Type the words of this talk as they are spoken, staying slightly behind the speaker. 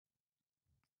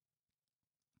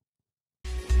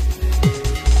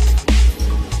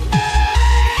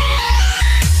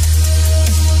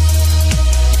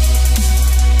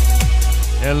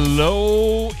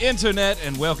internet,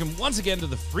 and welcome once again to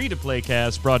the free-to-play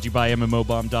cast brought to you by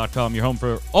MMOBomb.com, your home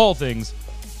for all things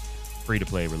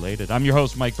free-to-play related. I'm your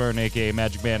host, Mike Byrne, aka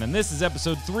magicman, and this is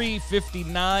episode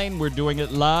 359. We're doing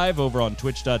it live over on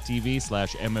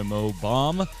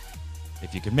twitch.tv/MMOBomb.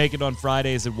 If you can make it on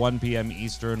Fridays at 1 p.m.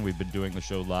 Eastern, we've been doing the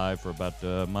show live for about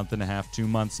a month and a half, 2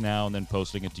 months now, and then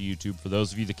posting it to YouTube for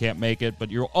those of you that can't make it.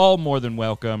 But you're all more than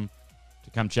welcome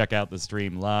to come check out the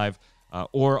stream live.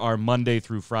 Or our Monday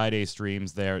through Friday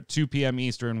streams there at 2 p.m.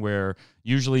 Eastern, where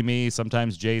usually me,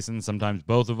 sometimes Jason, sometimes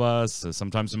both of us,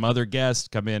 sometimes some other guests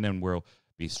come in and we'll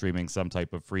be streaming some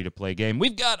type of free-to-play game.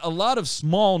 We've got a lot of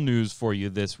small news for you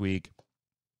this week,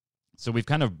 so we've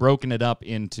kind of broken it up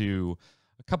into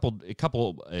a couple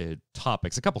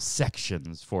topics, a couple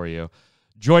sections for you.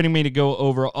 Joining me to go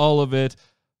over all of it,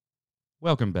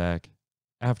 welcome back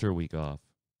after a week off,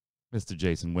 Mr.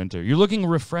 Jason Winter. You're looking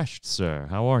refreshed, sir.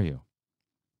 How are you?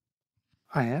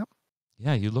 I am.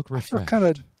 Yeah, you look refreshed.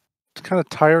 I'm kind of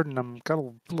tired, and I'm got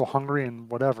a little hungry and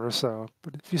whatever. So,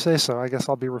 but if you say so, I guess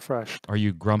I'll be refreshed. Are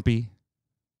you grumpy?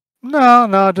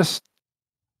 No, just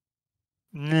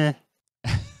nah.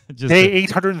 Just Day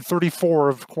 834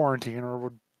 of quarantine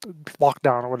or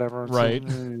lockdown or whatever. Right.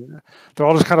 They're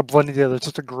all just kind of blending together. It's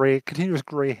just a continuous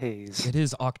gray haze. It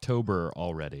is October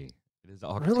already. It is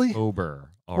October Really? already.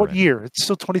 What year? It's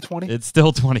still 2020? It's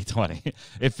still 2020.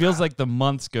 It feels like the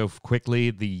months go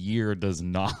quickly. The year does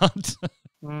not.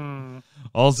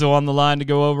 Also on the line to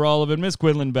go over all of it, Miss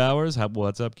Quinlan Bowers.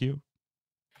 What's up, Q?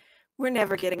 We're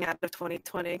never getting out of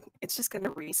 2020. It's just going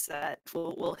to reset.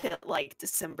 We'll hit like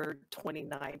December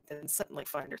 29th and suddenly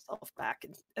find ourselves back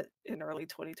in early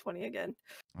 2020 again.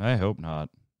 I hope not.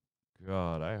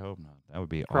 God, I hope not. That would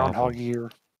be Groundhog awful. year.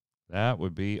 That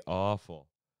would be awful.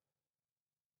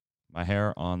 My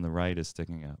hair on the right is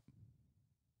sticking up.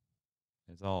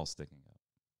 It's all sticking up.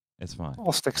 It's fine.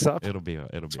 All sticks up. It'll be.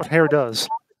 That's what hair does.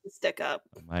 Stick up.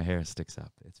 My hair sticks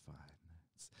up. It's fine.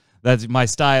 That's my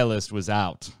stylist was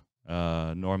out.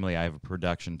 Normally, I have a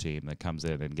production team that comes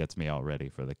in and gets me all ready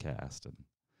for the cast, and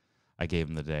I gave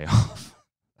him the day off.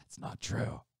 That's not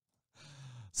true.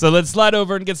 So let's slide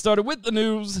over and get started with the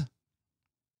news.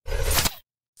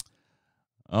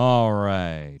 All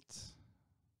right.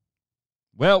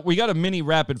 Well, we got a mini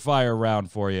rapid fire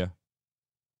round for you,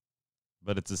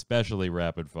 but it's especially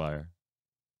rapid fire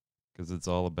because it's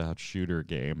all about shooter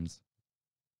games.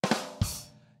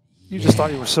 You just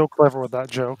thought you were so clever with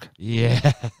that joke.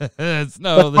 Yeah. That's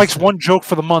Mike's one joke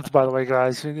for the month, by the way,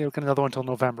 guys. You get another one until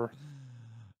November.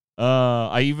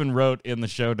 I even wrote in the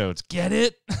show notes, get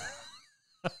it?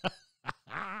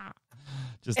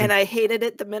 I hated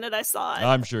it the minute I saw it.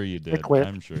 I'm sure you did.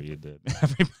 I'm sure you did.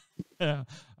 Yeah.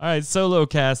 All right, solo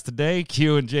cast today.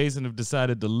 Q and Jason have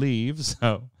decided to leave.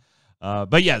 So,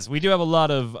 but yes, we do have a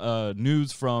lot of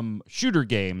news from shooter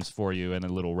games for you and a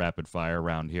little rapid fire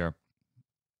around here.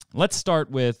 Let's start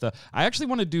with, I actually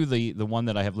want to do the one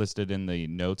that I have listed in the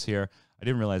notes here. I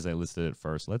didn't realize I listed it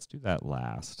first. Let's do that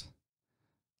last.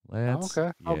 Okay.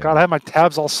 Yeah. Oh, God, I have my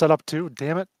tabs all set up, too.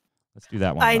 Damn it. Let's do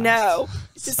that one I last. know.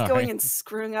 It's just going and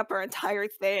screwing up our entire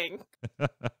thing.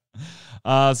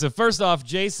 So first off,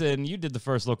 Jason, you did the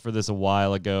first look for this a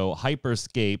while ago. Hyper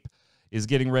Scape is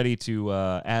getting ready to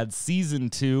add Season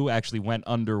 2. Actually went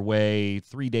underway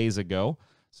 3 days ago.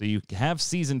 So you have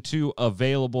Season 2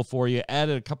 available for you.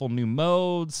 Added a couple new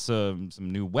modes, some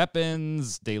new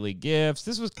weapons, daily gifts.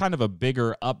 This was kind of a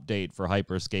bigger update for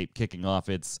Hyper Scape, kicking off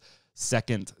its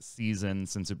second season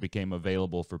since it became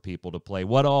available for people to play.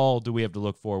 What all do we have to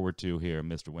look forward to here,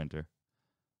 Mr. Winter?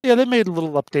 Yeah, they made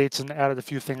little updates and added a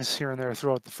few things here and there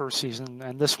throughout the first season.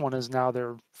 And this one is now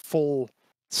their full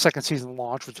second season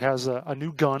launch, which has a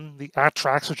new gun, the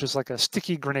Atrax, which is like a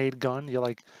sticky grenade gun. You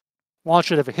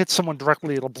launch it. If it hits someone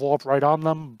directly, it'll blow up right on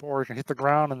them, or it can hit the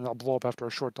ground and they'll blow up after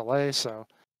a short delay. So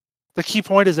the key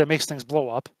point is it makes things blow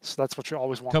up. So that's what you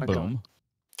always want. Kaboom.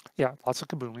 Yeah, lots of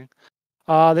kabooming.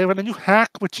 They have a new hack,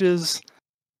 which is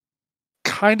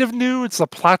kind of new. It's a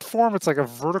platform. It's like a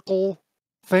vertical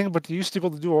thing, but you used to be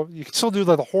able to you can still do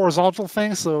the horizontal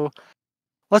thing. So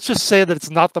let's just say that it's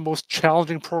not the most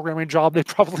challenging programming job they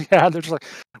probably had. They're just like,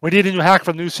 we need a new hack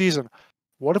for the new season.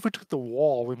 What if we took the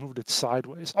wall, we moved it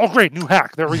sideways? Oh, great, new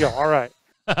hack. There we go. All right.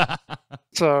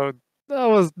 So that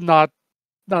was not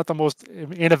the most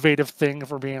innovative thing,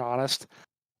 for being honest.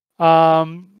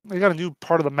 They got a new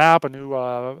part of the map, a new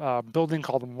building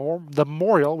called the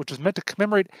Memorial, which is meant to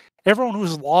commemorate everyone who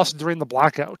was lost during the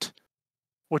blackout,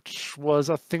 which was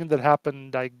a thing that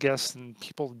happened, I guess, and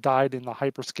people died in the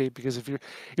Hyper Scape, because if you're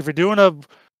doing a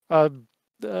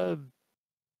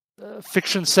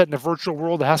fiction set in a virtual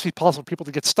world, it has to be possible for people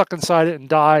to get stuck inside it and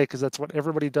die, because that's what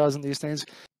everybody does in these things.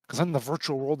 because then the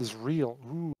virtual world is real.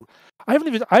 Ooh, I've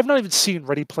not even seen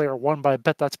Ready Player One, but I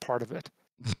bet that's part of it.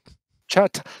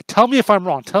 Chat, tell me if I'm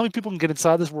wrong. Tell me people can get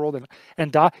inside this world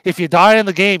and die. If you die in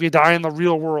the game, you die in the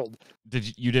real world.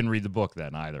 You didn't read the book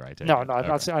then either? I take No, it. no, I've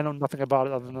not seen, I know nothing about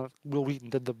it other than Will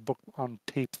Wheaton did the book on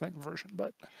tape thing version.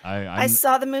 But I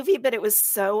saw the movie, but it was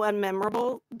so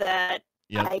unmemorable that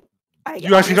I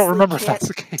you actually don't remember if can't that's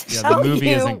the case. Yeah, the movie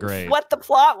isn't great. What the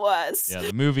plot was. Yeah,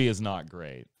 the movie is not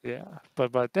great. Yeah,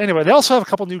 but anyway, they also have a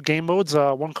couple new game modes.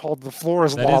 One called The Floor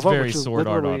is Lava. That is very which is Sword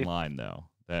Art literally... Online, though.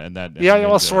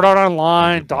 Yeah, Sword Art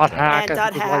Online, Dot Hack, and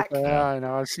Dot Hack. Yeah, I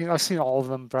know. I've seen all of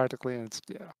them practically, and it's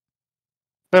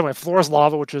But anyway, Floor is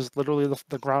Lava, which is literally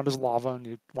the ground is lava, and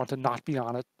you want to not be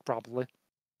on it. Probably.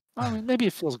 I mean, maybe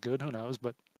it feels good. Who knows?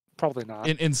 But probably not.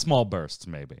 In small bursts,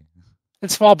 maybe. In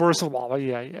small bursts of lava,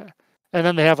 yeah. And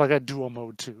then they have like a dual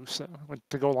mode too, so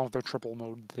to go along with their triple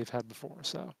mode they've had before.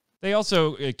 So. They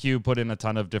also, Q, put in a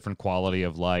ton of different quality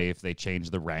of life. They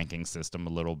changed the ranking system a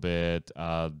little bit.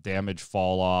 Damage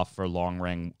fall off for long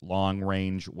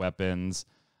range weapons,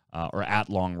 or at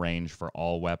long range for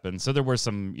all weapons. So there were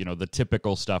some, the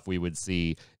typical stuff we would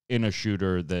see in a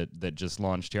shooter that just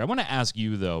launched here. I want to ask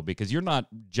you, though, because you're not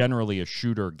generally a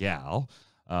shooter gal.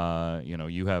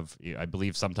 You have, I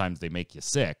believe sometimes they make you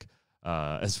sick.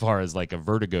 As far as like a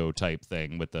Vertigo type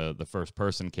thing with the first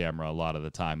person camera a lot of the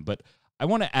time. But I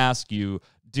want to ask you,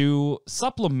 do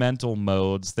supplemental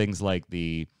modes, things like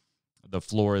the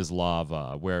Floor is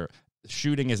Lava, where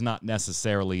shooting is not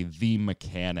necessarily the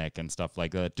mechanic and stuff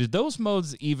like that, do those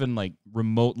modes even like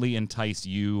remotely entice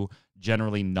you,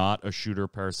 generally not a shooter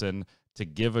person, to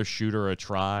give a shooter a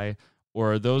try?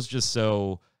 Or are those just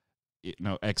so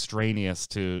extraneous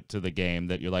to the game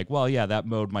that you're like, well, yeah, that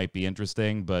mode might be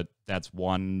interesting, but that's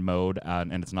one mode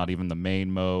and it's not even the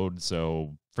main mode,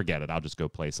 so forget it, I'll just go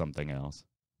play something else?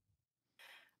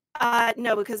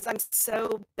 No, because I'm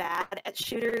so bad at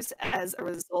shooters as a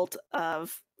result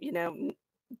of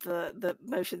the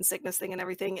motion sickness thing and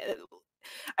everything.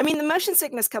 I mean, the motion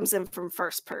sickness comes in from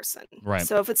first person, right?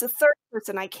 So if it's a third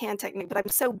person, I can technically, but I'm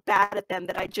so bad at them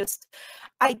that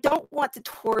I don't want to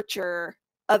torture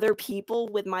other people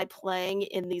with my playing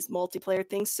in these multiplayer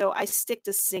things, so I stick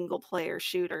to single player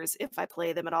shooters if I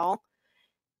play them at all.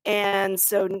 And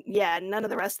so, yeah, none of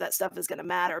the rest of that stuff is going to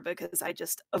matter because I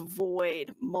just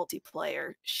avoid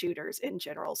multiplayer shooters in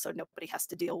general, so nobody has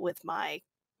to deal with my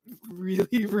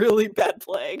really, really bad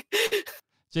playing.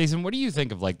 Jason, what do you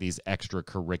think of like these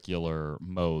extracurricular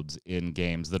modes in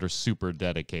games that are super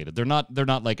dedicated? They're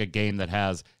not like a game that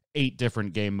has 8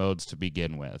 different game modes to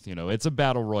begin with. It's a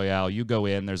battle royale. You go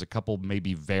in, there's a couple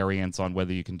maybe variants on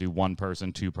whether you can do 1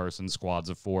 person, 2 person, squads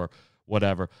of 4,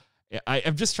 whatever.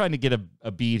 I'm just trying to get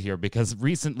a beat here because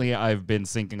recently I've been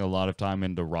sinking a lot of time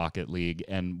into Rocket League,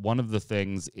 and one of the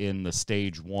things in the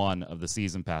stage 1 of the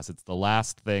season pass, it's the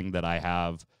last thing that I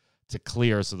have to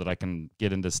clear so that I can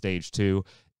get into stage 2,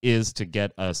 is to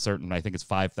get a certain, I think it's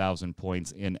 5,000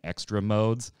 points in extra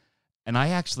modes. And I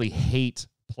actually hate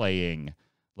playing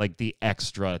like the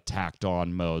extra tacked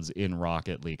on modes in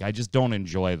Rocket League. I just don't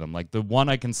enjoy them. Like the one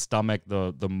I can stomach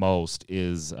the most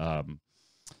is the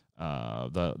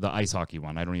ice hockey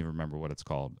one. I don't even remember what it's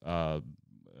called.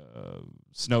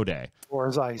 Snow Day. Floor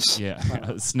is ice. Yeah,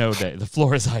 Snow Day. The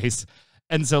floor is ice.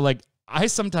 And so like I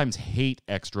sometimes hate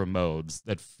extra modes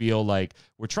that feel like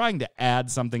we're trying to add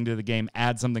something to the game,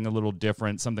 add something a little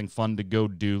different, something fun to go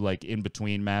do like in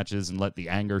between matches and let the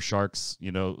anger sharks,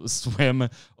 swim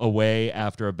away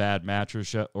after a bad match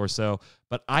or so.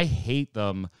 But I hate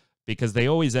them because they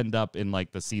always end up in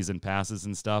like the season passes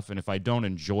and stuff. And if I don't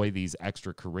enjoy these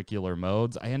extracurricular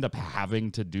modes, I end up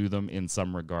having to do them in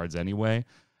some regards anyway.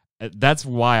 That's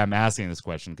why I'm asking this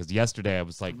question, because yesterday I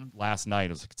was like, last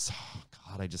night, I was like, oh,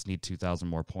 God, I just need 2,000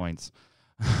 more points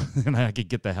and I could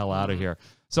get the hell out of here.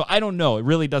 So I don't know. It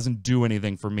really doesn't do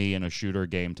anything for me in a shooter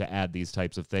game to add these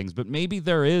types of things. But maybe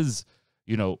there is,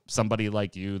 somebody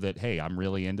like you that, hey, I'm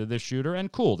really into this shooter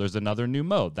and cool, there's another new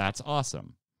mode. That's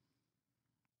awesome.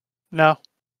 No.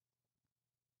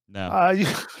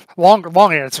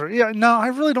 Long answer. Yeah, no, I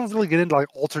really don't get into like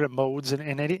alternate modes in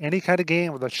any kind of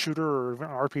game with a shooter or even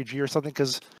an RPG or something,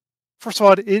 because first of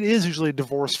all, it is usually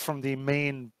divorced from the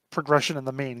main progression in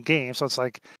the main game. So it's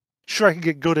like, sure, I can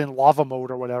get good in lava mode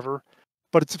or whatever,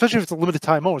 but especially if it's a limited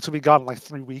time mode, it's gonna be gone in like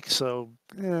 3 weeks. So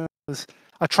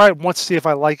I try it once to see if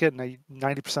I like it, and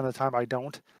 90% of the time I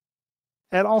don't.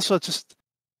 And also, it's just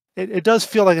it does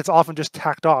feel like it's often just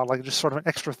tacked on, like just sort of an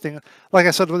extra thing. Like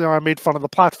I said, I made fun of the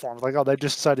platform. Like, oh, they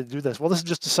just decided to do this. Well, this is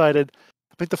just decided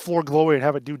to make the floor glowy and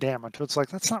have it do damage. So it's like,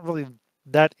 that's not really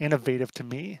that innovative to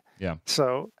me. Yeah.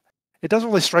 So it doesn't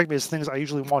really strike me as things I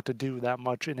usually want to do that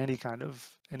much in any kind of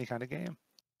any kind of game.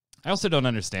 I also don't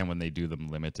understand when they do them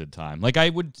limited time. Like I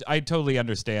totally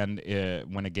understand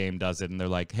when a game does it and they're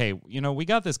like, hey, we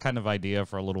got this kind of idea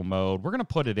for a little mode. We're going to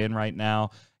put it in right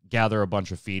now, gather a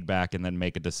bunch of feedback, and then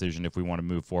make a decision if we want to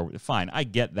move forward. Fine, I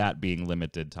get that being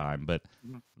limited time, but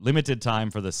limited time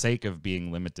for the sake of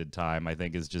being limited time, I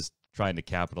think is just trying to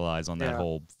capitalize on that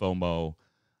whole FOMO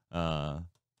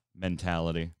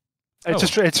mentality. It's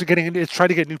trying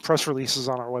to get new press releases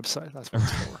on our website. That's what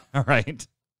it's for. All right.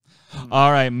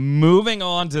 All right, moving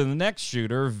on to the next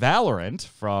shooter, Valorant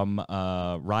from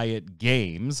Riot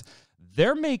Games.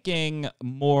 They're making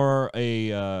more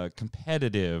a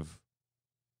competitive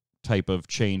type of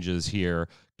changes here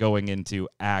going into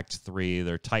Act 3.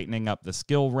 They're tightening up the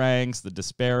skill ranks, the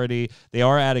disparity. They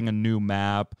are adding a new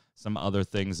map, some other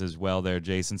things as well there,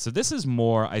 Jason. So this is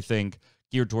more, I think,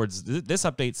 geared towards, this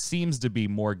update seems to be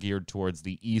more geared towards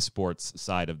the esports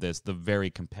side of this, the very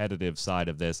competitive side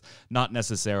of this, not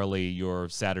necessarily your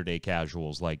Saturday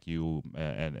casuals like you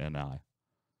and I.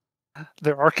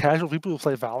 There are casual people who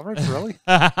play Valorant, really?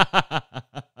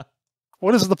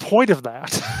 What is the point of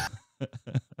that?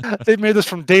 They made this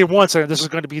from day one saying this is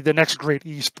going to be the next great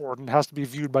esport and it has to be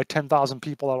viewed by 10,000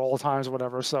 people at all times or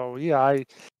whatever. So yeah,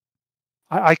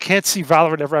 I can't see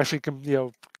Valorant ever actually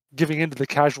giving into the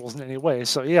casuals in any way.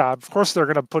 So yeah, of course they're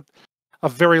going to put a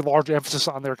very large emphasis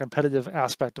on their competitive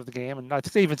aspect of the game, and I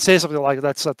think they even say something like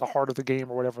that's at the heart of the game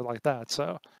or whatever like that.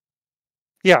 So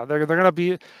yeah, they're going to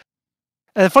be.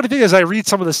 And the funny thing is, I read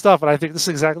some of this stuff, and I think this is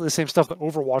exactly the same stuff that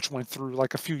Overwatch went through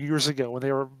like a few years ago when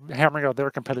they were hammering out their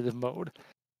competitive mode.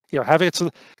 Having it so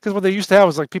because what they used to have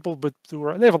was like people, but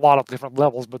they have a lot of different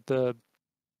levels, but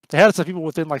they had some people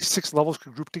within like 6 levels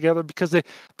could group together because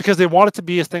they want it to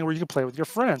be a thing where you can play with your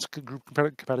friends, could group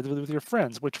competitively with your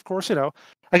friends. Which of course,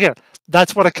 again,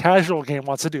 that's what a casual game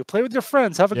wants to do: play with your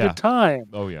friends, have a good time.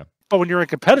 Oh yeah. But when you're in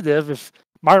competitive, if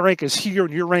my rank is here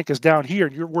and your rank is down here,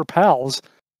 and we're pals,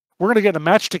 we're gonna get in a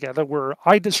match together where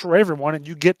I destroy everyone and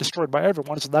you get destroyed by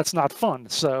everyone. So that's not fun.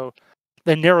 So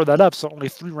they narrow that up. So only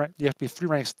you have to be 3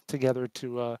 ranks together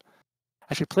to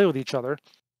actually play with each other.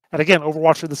 And again,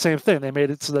 Overwatch did the same thing. They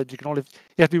made it so that you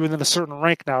have to be within a certain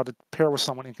rank now to pair with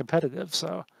someone in competitive.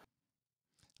 So,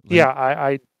 yeah,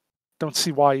 I don't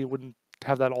see why you wouldn't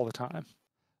have that all the time.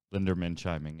 Linderman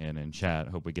chiming in chat.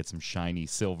 Hope we get some shiny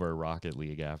silver Rocket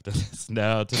League after this.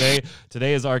 No,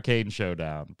 today is Arcade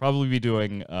Showdown. Probably be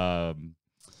doing a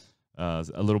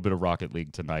little bit of Rocket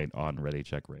League tonight on Ready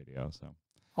Check Radio. So.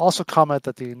 Also comment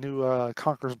that the new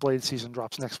Conqueror's Blade season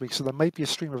drops next week, so there might be a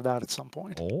stream of that at some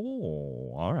point.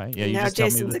 Oh, all right. Yeah, you now just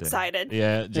Jason's excited.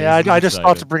 Yeah, I just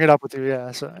thought to bring it up with you.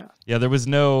 Yeah, so yeah, there was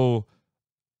no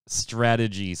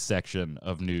strategy section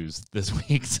of news this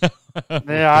week. So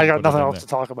yeah, I got nothing else to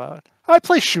talk about. I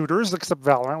play shooters except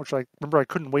Valorant, which I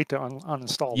couldn't wait to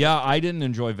uninstall. Yeah, I didn't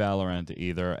enjoy Valorant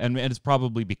either, and it's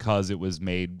probably because it was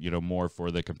made more for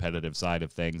the competitive side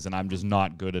of things, and I'm just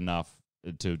not good enough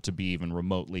to be even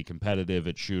remotely competitive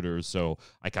at shooters, so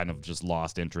I kind of just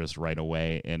lost interest right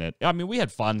away in it. I mean, we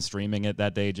had fun streaming it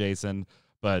that day, Jason,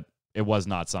 but it was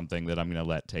not something that I'm going to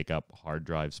let take up hard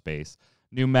drive space.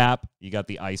 New map, you got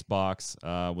the Icebox,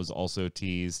 was also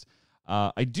teased.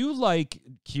 I do like,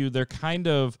 Q, they're kind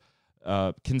of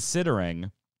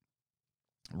considering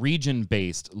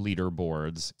region-based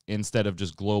leaderboards instead of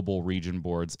just global region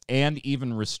boards, and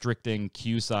even restricting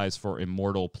queue size for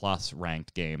Immortal Plus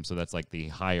ranked games. So that's like the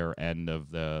higher end of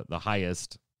the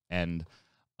highest end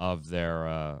of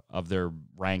their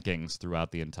rankings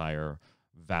throughout the entire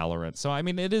Valorant. So I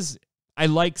mean, I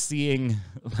like seeing,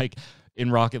 like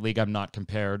in Rocket League, I'm not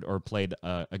compared or played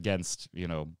against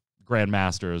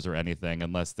grandmasters or anything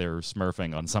unless they're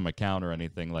smurfing on some account or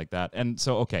anything like that. And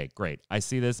so okay, great, I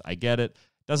see this, I get it.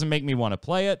 Doesn't make me want to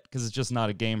play it because it's just not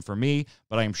a game for me,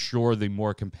 but I'm sure the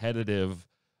more competitive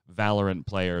Valorant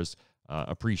players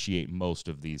appreciate most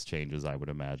of these changes, I would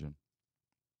imagine.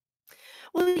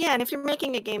 Well, yeah, and if you're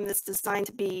making a game that's designed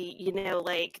to be,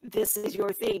 like this is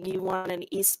your thing, you want an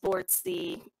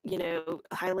esports-y,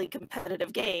 highly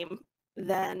competitive game,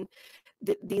 then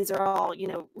these are all,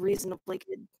 reasonably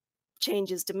good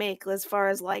changes to make. As far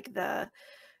as like the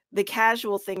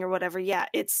casual thing or whatever, yeah,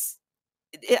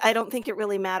 I don't think it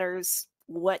really matters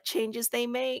what changes they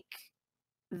make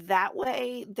that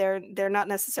way. They're not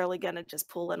necessarily going to just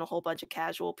pull in a whole bunch of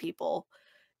casual people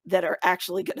that are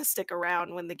actually going to stick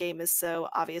around when the game is so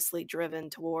obviously driven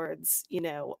towards,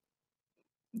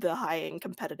 the high-end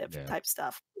competitive type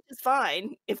stuff. It's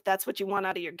fine. If that's what you want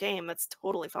out of your game, that's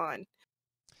totally fine.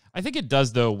 I think it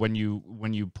does, though, when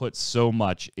you put so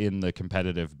much in the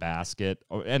competitive basket,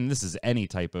 and this is any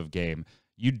type of game,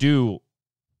 you do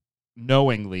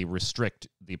knowingly restrict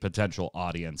the potential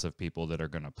audience of people that are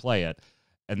going to play it,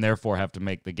 and therefore have to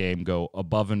make the game go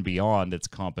above and beyond its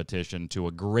competition to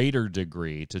a greater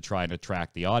degree to try and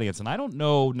attract the audience. And I don't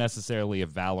know necessarily if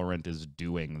Valorant is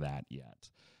doing that yet.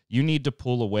 You need to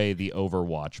pull away the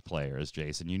Overwatch players,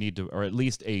 Jason. You need to, or at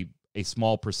least a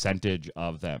small percentage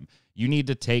of them. You need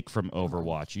to take from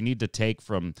Overwatch. You need to take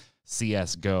from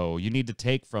CSGO. You need to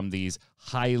take from these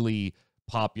highly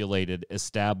populated,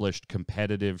 established,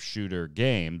 competitive shooter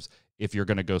games if you're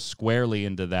going to go squarely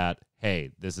into that,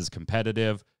 hey, this is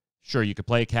competitive. Sure, you could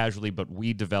play casually, but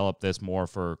we developed this more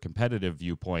for competitive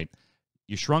viewpoint.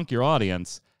 You shrunk your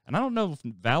audience, and I don't know if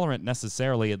Valorant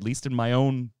necessarily, at least in my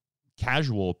own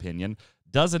casual opinion,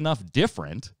 does enough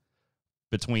different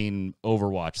between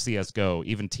Overwatch, CSGO,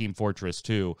 even Team Fortress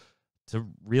 2 to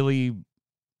really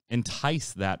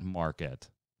entice that market.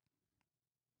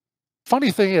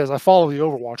 Funny thing is, I follow the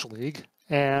Overwatch League,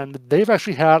 and they've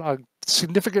actually had a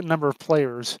significant number of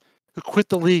players who quit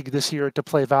the league this year to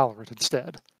play Valorant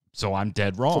instead. So I'm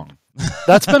dead wrong. So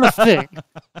that's been a thing.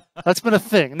 That's been a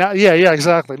thing. Now, yeah,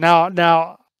 exactly.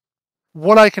 Now,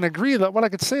 what I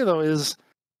can say though is,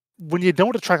 when you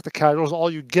don't attract the casuals,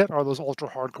 all you get are those ultra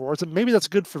hardcores, and maybe that's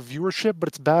good for viewership, but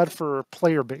it's bad for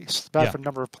player base. It's bad for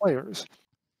number of players,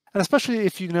 and especially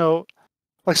if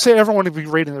like say everyone would be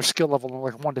rating their skill level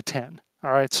like 1 to 10.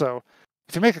 All right, so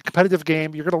if you make a competitive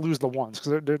game, you're going to lose the ones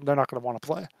because they're not going to want to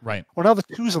play. Right. Well, now the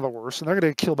 2s are the worst, and they're going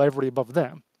to get killed by everybody above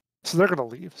them, so they're going to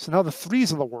leave. So now the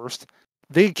 3s are the worst;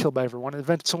 they get killed by everyone,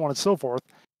 and so on and so forth.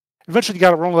 Eventually, you got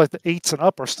to run like the 8s and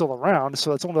up are still around,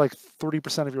 so it's only like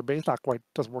 30% of your base. Not quite,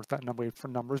 doesn't work that way for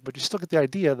numbers, but you still get the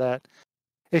idea that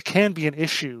it can be an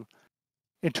issue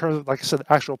in terms of, like I said,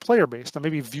 the actual player base. Now,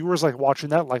 maybe viewers like watching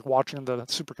that, like watching the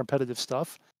super competitive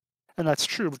stuff, and that's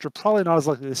true, but you're probably not as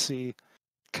likely to see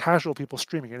casual people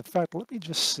streaming it. In fact, let me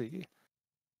just see.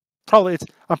 I'm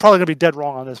probably gonna be dead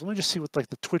wrong on this. Let me just see what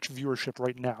like the Twitch viewership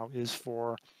right now is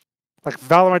for like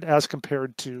Valorant as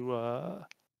compared to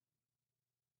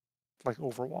like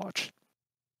Overwatch.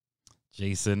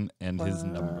 Jason and his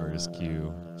numbers,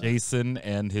 Q. Jason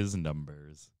and his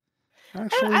numbers.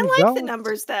 Actually, I like the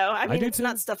numbers, though. I mean, it's too.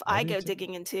 not stuff I go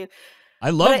digging into. I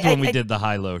loved when we did the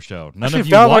high-low show. None Actually, of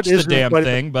you Valorant watched the is doing damn quite a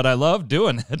thing, but I love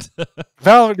doing it.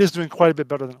 Valorant is doing quite a bit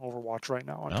better than Overwatch right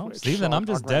now on Twitch. See, then so I'm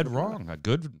just dead wrong.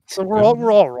 So we're all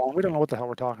wrong. We don't know what the hell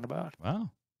we're talking about. Wow.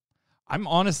 I'm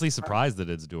honestly surprised that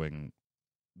it's doing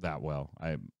that well.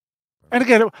 And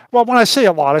again, well, when I say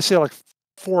a lot, I say like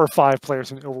 4 or 5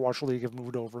 players in the Overwatch League have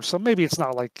moved over. So maybe it's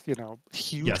not like,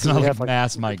 huge. Yeah, it's not like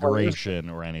mass migration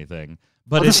or anything.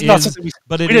 But it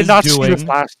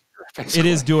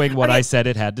is doing what I said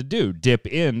it had to do. Dip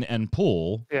in and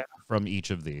pull from each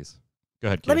of these. Go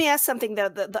ahead, Q. Let me ask something, though.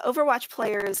 The Overwatch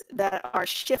players that are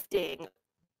shifting,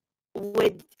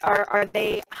 are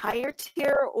they higher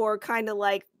tier or kind of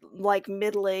like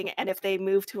middling? And if they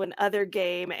move to another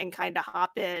game and kind of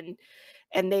hop in,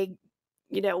 and they,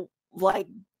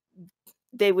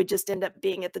 they would just end up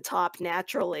being at the top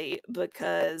naturally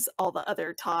because all the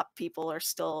other top people are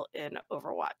still in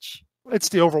Overwatch. It's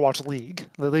the Overwatch League.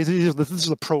 This is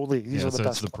the pro league. These are the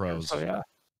best pros. So, yeah.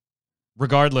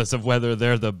 Regardless of whether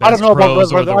they're the best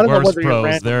pros or the worst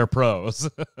pros, they're pros.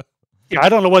 Yeah, I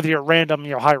don't know whether you're random,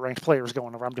 high-ranked players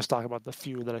going over. I'm just talking about the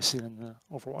few that I've seen in the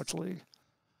Overwatch League.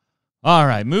 All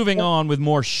right, moving on with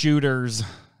more shooters.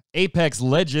 Apex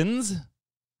Legends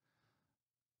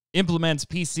implements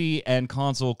PC and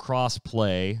console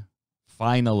crossplay.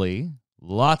 Finally,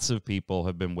 lots of people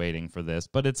have been waiting for this,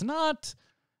 but it's not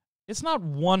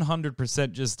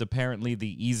 100% just apparently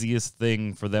the easiest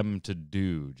thing for them to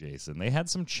do, Jason. They had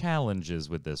some challenges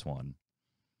with this one.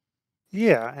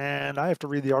 Yeah, and I have to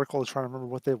read the article to try to remember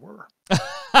what they were.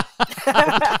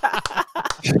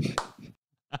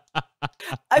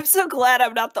 I'm so glad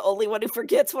I'm not the only one who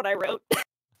forgets what I wrote.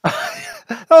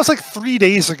 That was like 3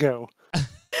 days ago.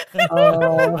 I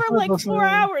remember like 4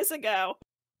 hours ago.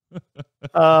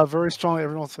 Very strongly,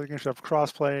 everyone's thinking should have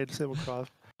crossplay, disable cross.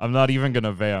 I'm not even going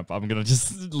to vamp. I'm going to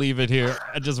just leave it here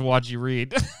and just watch you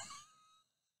read.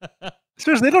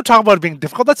 Seriously, they don't talk about it being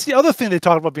difficult. That's the other thing they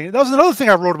talked about being. That was another thing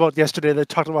I wrote about yesterday. They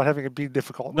talked about having it be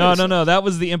difficult. No. That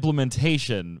was the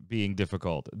implementation being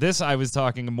difficult. This, I was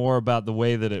talking more about the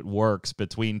way that it works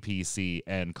between PC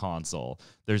and console.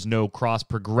 There's no cross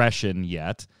progression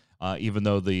yet, even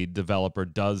though the developer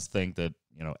does think that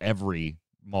every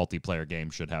multiplayer game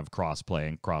should have cross-play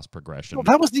and cross-progression. Well,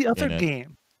 that was the other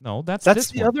game. No, that's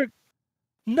the other.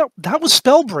 No, that was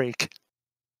Spellbreak.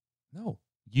 No,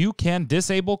 You can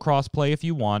disable crossplay if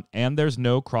you want, and there's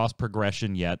no cross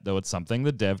progression yet, though it's something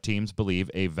the dev teams believe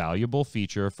a valuable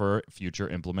feature for future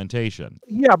implementation.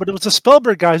 Yeah, but it was the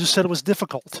Spellbreak guys who said it was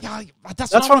difficult. Yeah,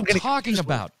 that's not what I'm talking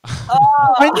about.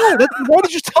 I know. Why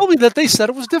did you tell me that they said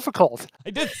it was difficult?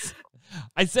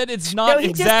 I said it's not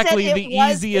exactly the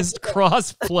easiest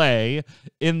cross-play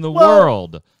in the Well,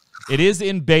 world. It is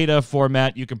in beta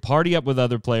format. You can party up with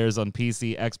other players on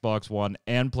PC, Xbox One,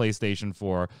 and PlayStation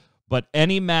 4. But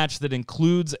any match that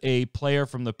includes a player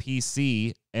from the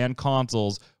PC and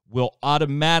consoles will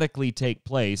automatically take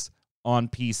place on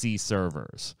PC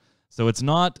servers. So it's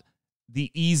not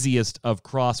the easiest of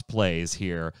cross-plays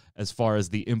here as far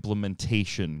as the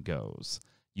implementation goes.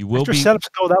 You will After be setups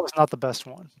go, that was not the best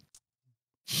one.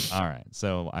 All right.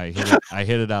 So I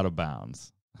hit it out of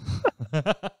bounds.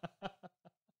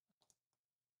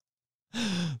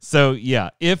 So, yeah,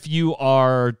 if you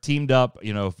are teamed up,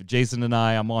 if Jason and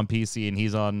I'm on PC and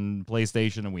he's on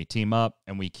PlayStation and we team up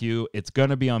and we queue, it's going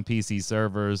to be on PC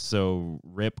servers. So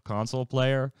rip console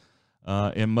player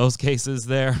in most cases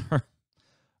there.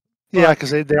 Yeah,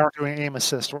 because they aren't doing aim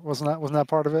assist. Wasn't that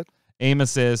part of it? Aim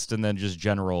assist and then just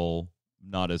general,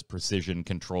 not as precision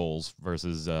controls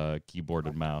versus keyboard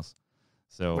and mouse.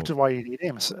 So, which is why you need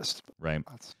aim assist. Right.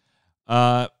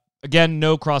 Again,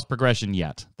 no cross progression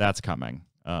yet. That's coming,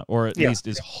 or at least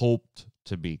is hoped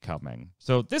to be coming.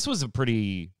 So this was a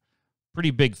pretty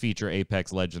big feature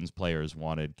Apex Legends players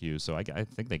wanted, Q. So I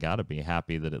think they got to be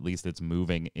happy that at least it's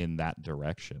moving in that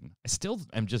direction. I still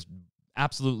am just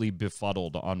absolutely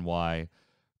befuddled on why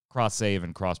cross save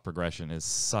and cross progression is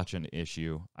such an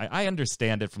issue. I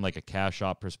understand it from like a cash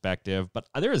shop perspective, but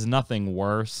there is nothing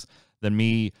worse than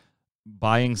me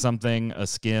buying something, a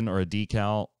skin or a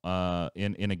decal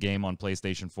in a game on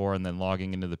PlayStation 4 and then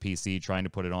logging into the PC, trying to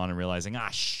put it on and realizing,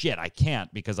 shit, I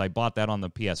can't because I bought that on the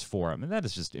PS4. I mean, that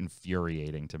is just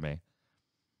infuriating to me.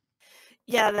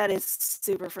 Yeah, that is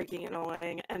super freaking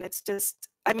annoying. And it's just,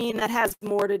 I mean, that has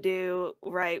more to do,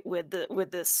 right, with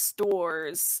the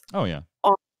stores. Oh, yeah.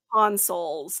 On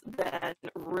consoles than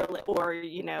really, or,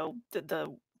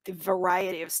 the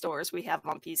variety of stores we have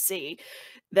on PC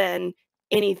than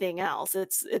anything else.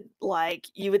 It's like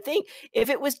you would think if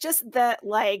it was just that,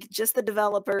 like just the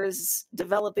developers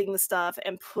developing the stuff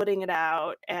and putting it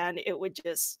out, and it would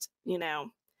just,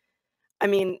 I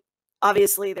mean,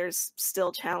 obviously there's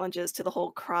still challenges to the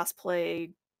whole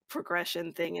crossplay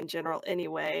progression thing in general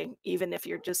anyway, even if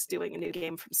you're just doing a new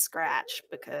game from scratch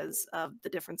because of the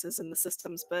differences in the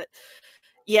systems. But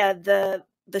yeah, the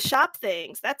shop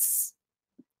things,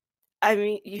 I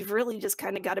mean, you've really just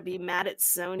kind of got to be mad at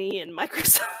Sony and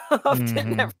Microsoft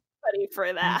and everybody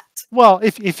for that. Well,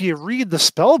 if you read the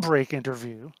Spellbreak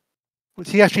interview,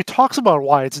 he actually talks about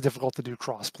why it's difficult to do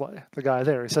crossplay. The guy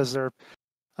there, he says there's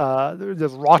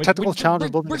raw technical challenges.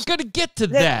 We're going to get to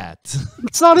that.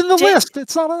 It's not in the list.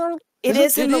 It's not on our. It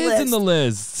is in the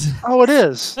list. Oh, it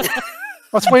is.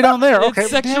 Let's way down there. Okay,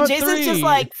 section Jason's just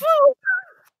like, whew.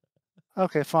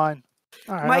 Okay, fine.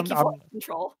 All right, Mikey full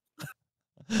control.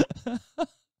 It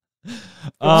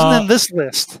wasn't in this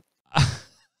list.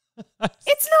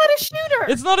 It's not a shooter.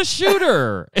 It's not a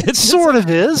shooter. It sort of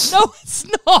is. No, it's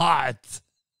not.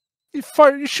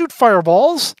 You shoot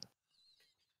fireballs.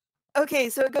 Okay,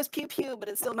 so it goes pew pew, but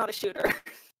it's still not a shooter.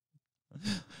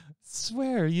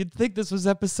 Swear, you'd think this was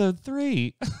episode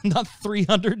 3, not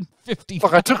 350.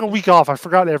 Look, I took a week off. I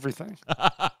forgot everything.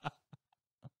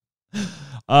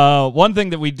 One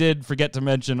thing that we did forget to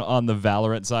mention on the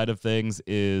Valorant side of things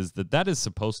is that is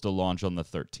supposed to launch on the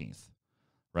 13th,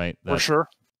 right? For sure.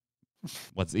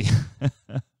 What's the...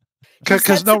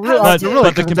 Because but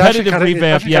the competitive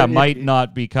revamp, might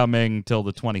not be coming till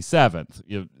the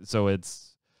 27th. So it's...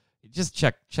 Just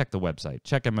check the website.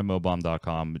 Check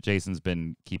mmobomb.com. Jason's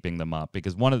been keeping them up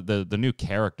because one of the new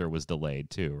character was delayed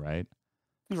too, right?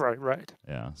 Right.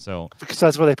 Yeah. So because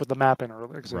that's where they put the map in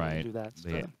earlier. Right. Do that.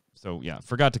 So yeah,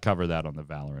 forgot to cover that on the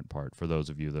Valorant part for those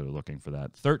of you that are looking for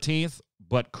that. 13th,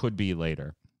 but could be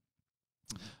later.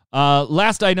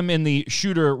 Last item in the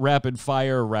shooter rapid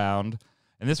fire round,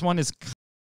 and this one is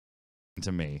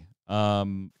to me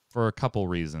for a couple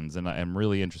reasons, and I'm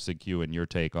really interested, Q, in your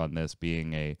take on this,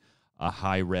 being a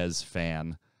high-res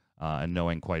fan and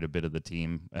knowing quite a bit of the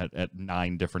team at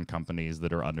 9 different companies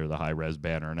that are under the high-res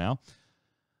banner now.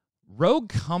 Rogue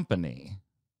Company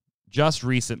just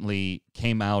recently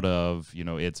came out of,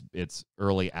 its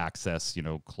early access,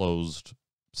 closed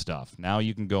stuff. Now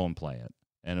you can go and play it,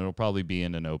 and it'll probably be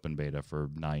in an open beta for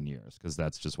 9 years because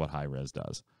that's just what high-res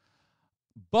does.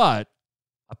 But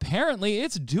apparently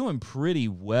it's doing pretty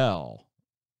well.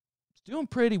 It's doing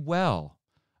pretty well.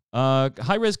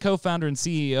 Hi-Rez co-founder and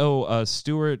CEO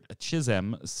Stuart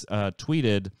Chisholm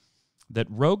tweeted that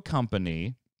Rogue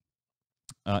Company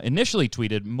initially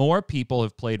tweeted, more people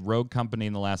have played Rogue Company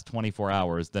in the last 24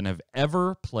 hours than have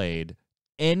ever played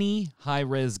any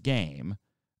high-res game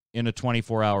in a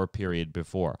 24-hour period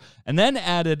before. And then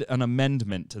added an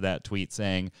amendment to that tweet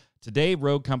saying, today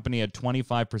Rogue Company had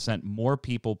 25% more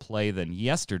people play than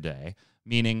yesterday,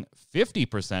 meaning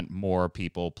 50% more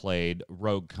people played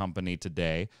Rogue Company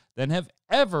today than have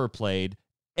ever played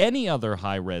any other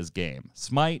high-res game,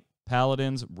 Smite,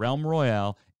 Paladins, Realm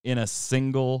Royale, in a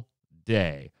single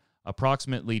day.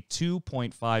 Approximately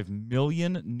 2.5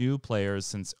 million new players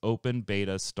since open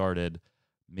beta started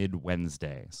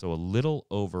mid-Wednesday, so a little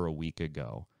over a week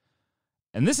ago.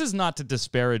 And this is not to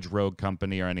disparage Rogue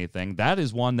Company or anything. That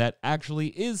is one that actually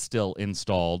is still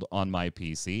installed on my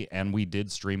PC, and we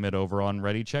did stream it over on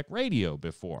Ready Check Radio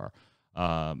before,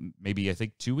 maybe I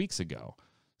think 2 weeks ago.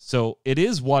 So it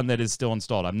is one that is still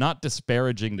installed. I'm not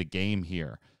disparaging the game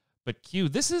here. But Q,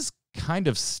 this is kind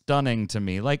of stunning to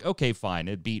me. Like, okay, fine,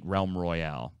 it beat Realm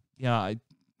Royale. Yeah,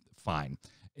 fine.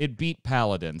 It beat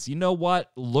Paladins. You know what?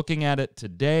 Looking at it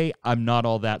today, I'm not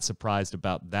all that surprised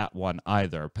about that one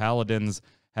either. Paladins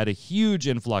had a huge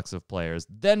influx of players,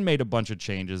 then made a bunch of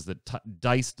changes that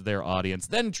diced their audience,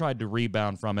 then tried to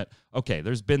rebound from it. Okay,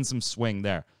 there's been some swing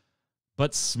there.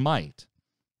 But Smite,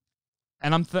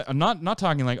 and I'm not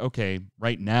talking like, okay,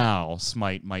 right now,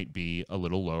 Smite might be a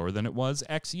little lower than it was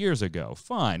X years ago.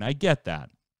 Fine, I get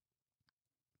that.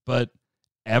 But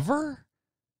ever?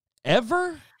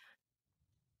 Ever?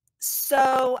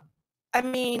 So, I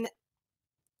mean,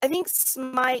 I think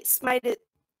Smite's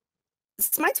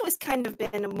always kind of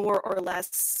been more or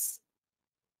less,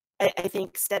 I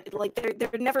think, steady. Like there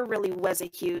never really was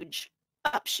a huge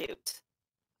upshoot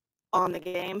on the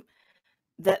game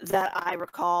that I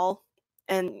recall.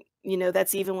 And,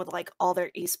 that's even with like all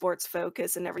their esports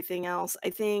focus and everything else.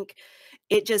 I think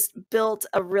it just built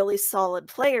a really solid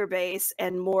player base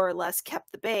and more or less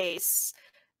kept the base.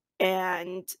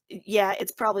 And yeah,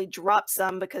 it's probably dropped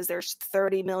some because there's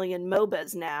 30 million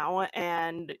MOBAs now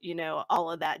and, all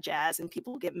of that jazz. And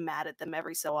people get mad at them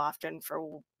every so often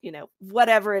for,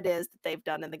 whatever it is that they've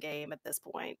done in the game at this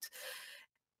point.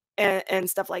 And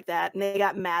stuff like that. And they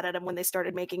got mad at them when they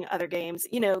started making other games,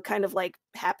 kind of like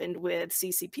happened with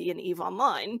CCP and EVE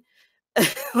Online.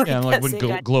 Yeah, and like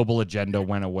when Global Agenda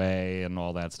went away and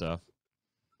all that stuff.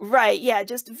 Right, yeah,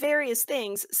 just various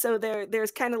things. So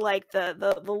there's kind of like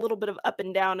the little bit of up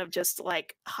and down of just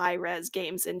like high res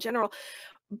games in general.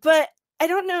 But I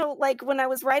don't know, like when I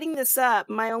was writing this up,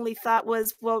 my only thought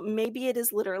was, well, maybe it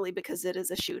is literally because it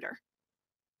is a shooter.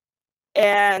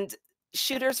 And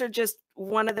shooters are just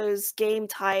one of those game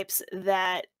types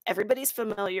that everybody's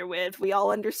familiar with. We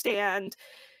all understand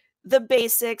the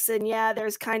basics, and yeah,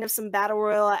 there's kind of some battle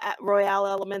royale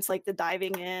elements like the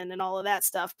diving in and all of that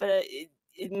stuff, but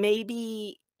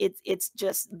maybe it's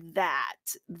just that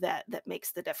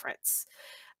makes the difference.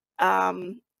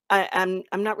 I'm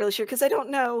not really sure because I don't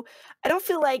know. I don't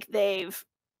feel like they've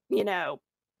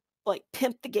like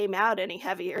pimped the game out any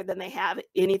heavier than they have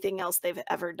anything else they've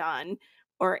ever done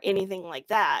or anything like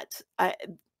that.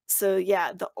 So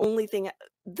yeah, the only thing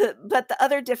but the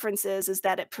other difference is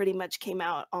that it pretty much came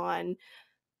out on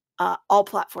all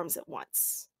platforms at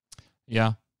once.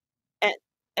 Yeah.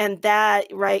 And that,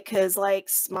 right, because like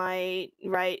Smite,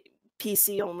 right,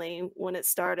 PC only when it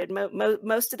started.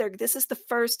 Most of this is the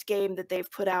first game that they've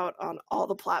put out on all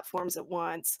the platforms at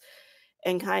once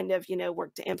and kind of,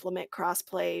 work to implement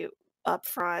crossplay up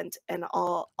front and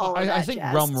all of that I think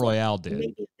jazz. Realm Royale did.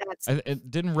 Maybe that's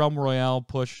Didn't Realm Royale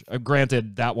push?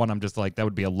 Granted, that one I'm just like, that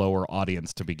would be a lower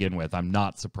audience to begin with. I'm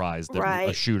not surprised that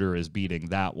a shooter is beating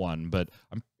that one, but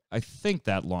I think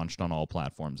that launched on all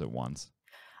platforms at once.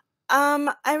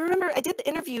 I remember I did the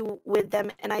interview with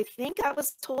them, and I think I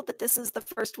was told that this is the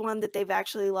first one that they've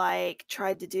actually like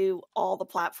tried to do all the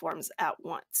platforms at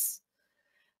once.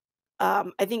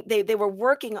 I think they were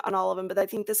working on all of them, but I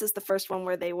think this is the first one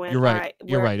where they went. You're right.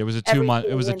 You're right. It was a 2 month.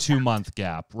 It was a 2 month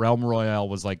gap. Realm Royale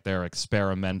was like their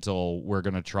experimental. We're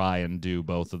gonna try and do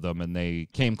both of them, and they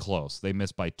came close. They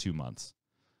missed by 2 months.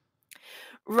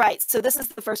 Right. So this is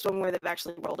the first one where they've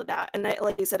actually rolled it out. And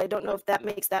like you said, I don't know if that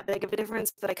makes that big of a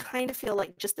difference, but I kind of feel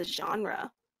like just the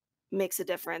genre makes a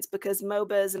difference because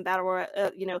MOBAs and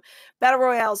battle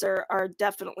royales are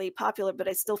definitely popular, but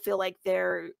I still feel like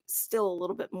they're still a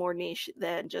little bit more niche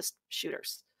than just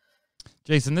shooters.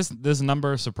 Jason, this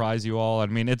number surprise you all? I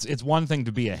mean, it's one thing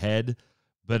to be ahead,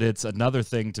 but it's another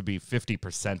thing to be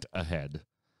 50% ahead.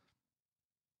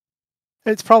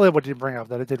 It's probably what you bring up,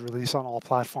 that it did release on all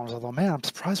platforms. Although, man, I'm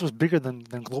surprised it was bigger than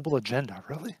Global Agenda,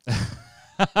 really.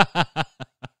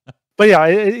 But yeah,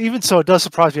 even so, it does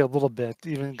surprise me a little bit,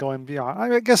 even going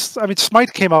beyond. I guess, I mean,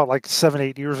 Smite came out like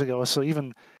 7-8 years ago, so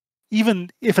even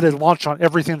if it had launched on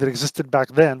everything that existed back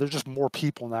then, there's just more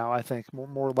people now. I think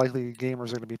more likely gamers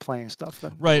are going to be playing stuff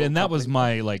than right. And that was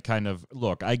my like kind of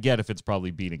look. I get if it's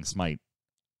probably beating Smite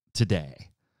today.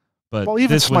 But well,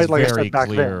 even this Smite, was like I very said, back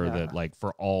clear then, that, like,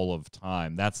 for all of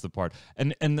time, that's the part.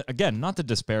 And again, not to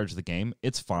disparage the game,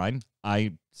 it's fine.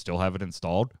 I still have it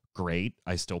installed. Great.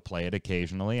 I still play it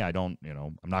occasionally. I don't,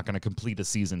 I'm not going to complete a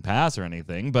season pass or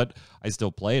anything, but I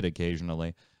still play it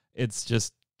occasionally. It's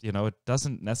just, it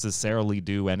doesn't necessarily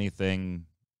do anything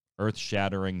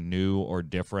earth-shattering, new, or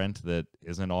different that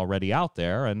isn't already out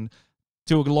there. And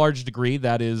to a large degree,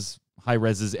 that is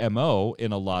Hi-Rez's MO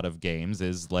in a lot of games,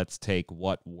 is let's take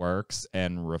what works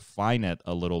and refine it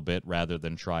a little bit rather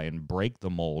than try and break the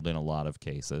mold in a lot of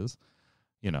cases.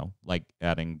 Like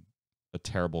adding a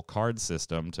terrible card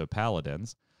system to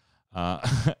Paladins.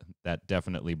 That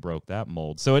definitely broke that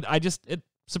mold. So it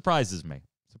surprises me.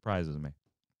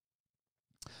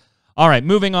 All right,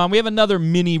 moving on. We have another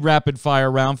mini rapid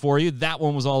fire round for you. That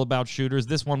one was all about shooters.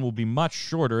 This one will be much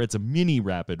shorter. It's a mini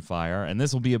rapid fire, and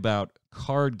this will be about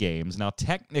card games. Now,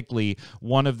 technically,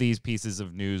 one of these pieces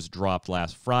of news dropped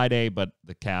last Friday, but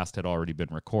the cast had already been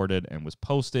recorded and was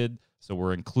posted, so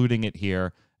we're including it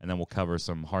here, and then we'll cover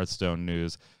some Hearthstone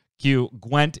news.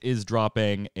 Gwent is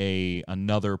dropping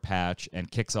another patch and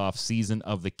kicks off Season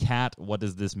of the Cat. What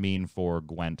does this mean for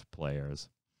Gwent players?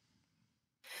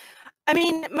 I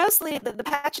mean, mostly the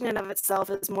patch in and of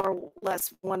itself is more or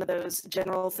less one of those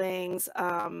general things.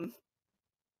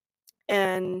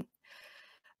 And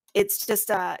it's just,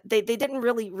 they didn't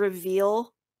really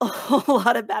reveal a whole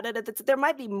lot about it. There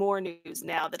might be more news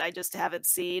now that I just haven't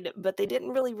seen, but they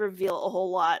didn't really reveal a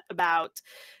whole lot about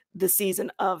the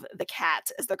Season of the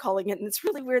Cat, as they're calling it. And it's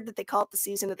really weird that they call it the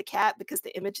Season of the Cat, because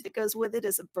the image that goes with it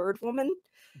is a bird woman.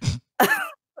 So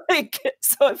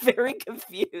I'm very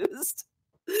confused.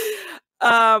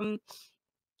 But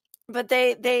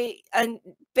they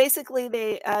basically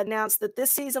they announced that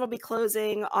this season will be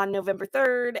closing on November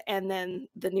 3rd, and then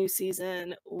the new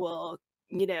season will,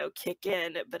 kick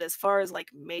in. But as far as like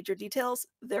major details,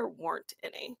 there weren't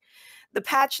any. The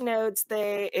patch notes,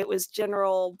 it was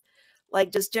general,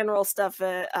 like just general stuff,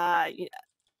 updating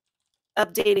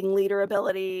leader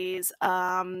abilities.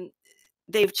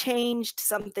 They've changed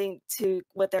something to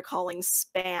what they're calling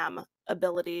spam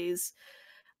abilities.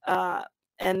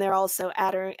 And they're also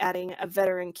adding a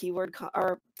veteran keyword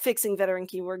or fixing veteran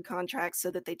keyword contracts so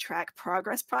that they track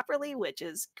progress properly, which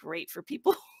is great for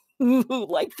people who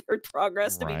like their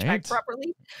progress to be tracked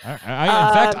properly. In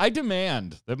fact, I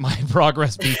demand that my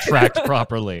progress be tracked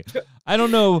properly. I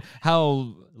don't know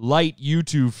how light you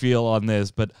two feel on this,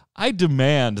 but I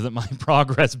demand that my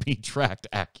progress be tracked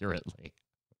accurately.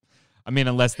 I mean,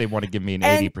 unless they want to give me an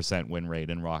 80% win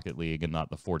rate in Rocket League and not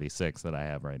the 46 that I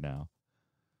have right now.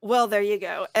 Well, there you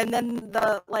go. And then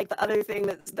the other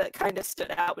thing that kind of stood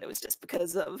out, but it was just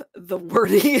because of the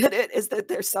wording in it, is that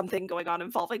there's something going on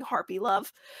involving harpy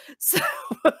love. So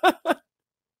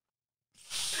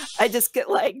I just get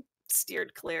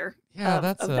steered clear. Yeah,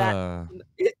 that's that.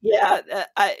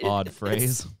 Odd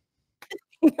phrase.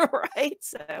 Right.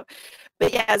 So,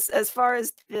 but yes, as far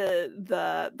as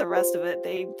the rest of it,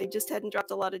 they just hadn't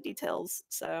dropped a lot of details.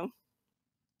 So,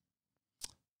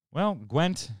 well,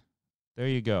 Gwent, there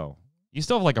you go. You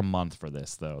still have a month for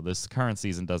this, though. This current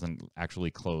season doesn't actually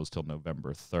close till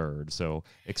November 3rd, so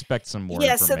expect some more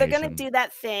information. So they're going to do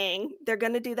that thing. They're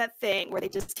going to do that thing where they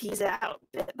just tease out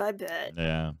bit by bit.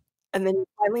 Yeah. And then you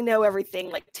finally know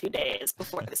everything 2 days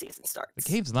before the season starts. The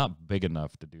game's not big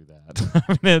enough to do that.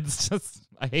 I mean, it's just,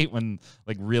 I hate when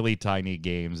really tiny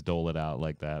games dole it out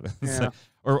like that. Yeah.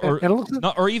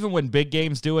 Or even when big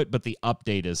games do it, but the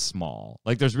update is small.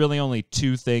 There's really only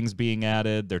 2 things being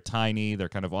added. They're tiny, they're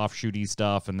kind of offshooty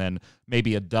stuff, and then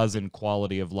maybe a dozen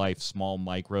quality of life small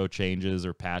micro changes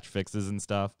or patch fixes and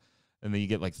stuff. And then you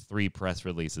get 3 press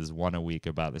releases, 1 a week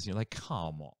about this. You're like,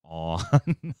 come on.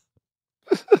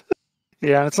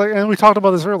 Yeah, it's and we talked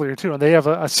about this earlier too, and they have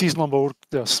a seasonal mode,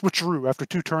 the switcheroo. After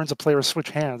 2 turns, a player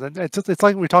switch hands, and it's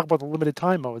like we talk about the limited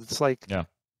time mode. It's yeah,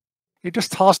 you're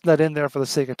just tossing that in there for the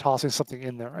sake of tossing something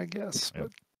in there, I guess.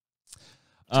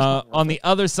 Yeah. On the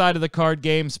other side of the card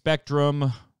game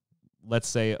spectrum, let's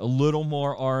say a little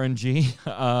more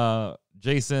RNG.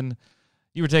 Jason,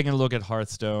 you were taking a look at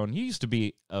Hearthstone. You used to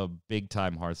be a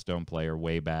big-time Hearthstone player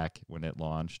way back when it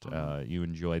launched. You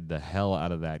enjoyed the hell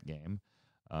out of that game.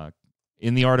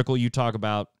 In the article, you talk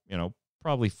about,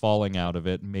 probably falling out of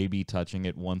it, maybe touching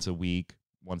it once a week,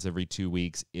 once every 2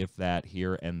 weeks, if that,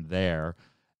 here and there.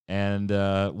 And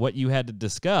what you had to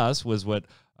discuss was what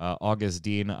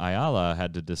Augustine Ayala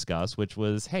had to discuss, which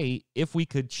was, hey, if we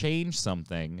could change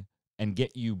something and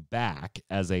get you back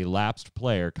as a lapsed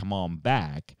player, come on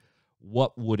back,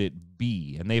 what would it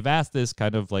be? And they've asked this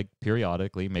kind of like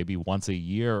periodically, maybe once a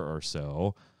year or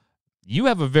so. You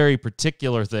have a very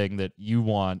particular thing that you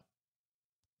want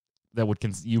that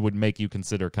would make you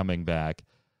consider coming back,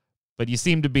 but you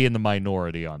seem to be in the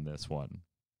minority on this one.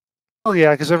 Oh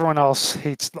yeah, because everyone else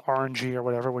hates the RNG or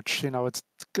whatever, which it's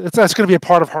that's going to be a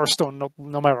part of Hearthstone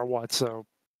no matter what. So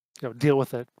deal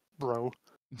with it, bro.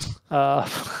 But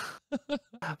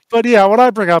yeah, what I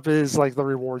bring up is like the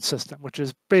reward system, which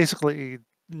is basically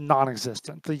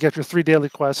non-existent. You get your 3 daily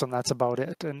quests, and that's about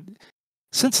it. And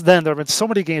since then, there have been so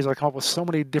many games that come up with so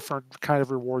many different kind of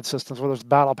reward systems, whether it's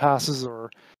battle passes or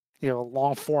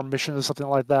long form missions or something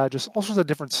like that. Just all sorts of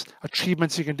different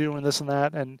achievements you can do and this and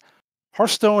that. And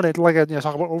Hearthstone, and like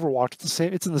talk about Overwatch, it's the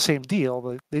same. It's in the same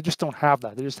deal. They just don't have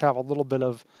that. They just have a little bit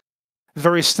of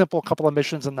very simple couple of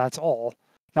missions, and that's all.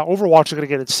 Now Overwatch is going to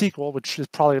get its sequel, which is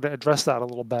probably going to address that a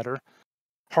little better.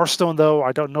 Hearthstone, though,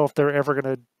 I don't know if they're ever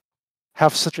going to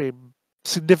have such a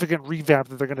significant revamp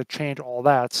that they're going to change all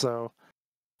that. So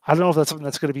I don't know if that's something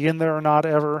that's going to be in there or not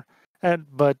ever.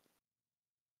 But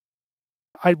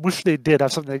I wish they did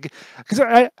have something, because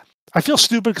I feel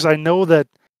stupid because I know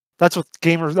that's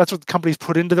what companies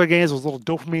put into their games, those little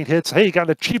dopamine hits. Hey, you got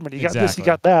an achievement, you got this, you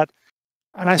got that.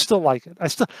 And I still like it.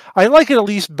 I like it at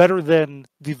least better than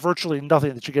the virtually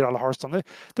nothing that you get out of Hearthstone.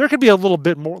 There could be a little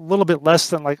bit less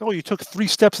than like, oh, you took 3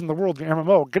 steps in the world in your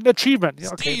MMO, get an achievement.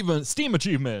 Steam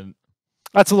achievement.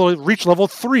 That's a little reach level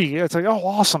 3. It's like, oh,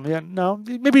 awesome. Yeah, no,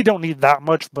 maybe you don't need that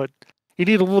much, but you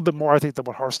need a little bit more, I think, than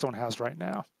what Hearthstone has right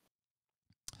now.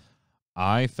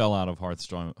 I fell out of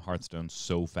Hearthstone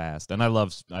so fast, and I love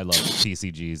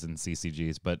TCGs and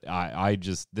CCGs, but I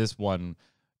just, this one,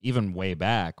 even way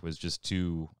back, was just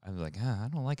too. I was like, I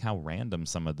don't like how random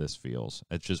some of this feels.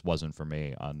 It just wasn't for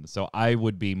me. So I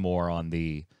would be more on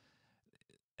the.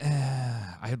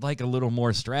 I'd like a little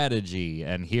more strategy,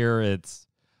 and here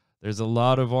there's a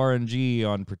lot of RNG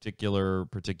on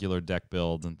particular deck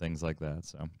builds and things like that.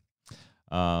 So,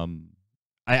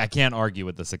 I can't argue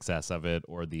with the success of it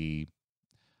or the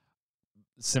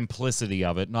simplicity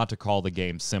of it, not to call the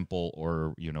game simple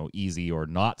or easy or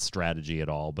not strategy at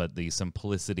all, but the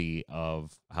simplicity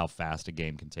of how fast a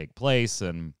game can take place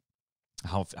and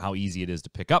how easy it is to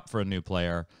pick up for a new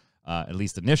player, at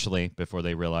least initially, before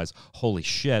they realize, holy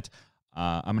shit,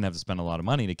 I'm gonna have to spend a lot of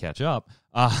money to catch up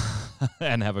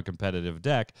and have a competitive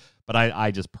deck. But I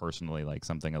just personally like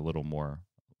something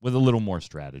with a little more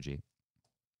strategy.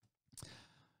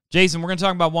 Jason, we're gonna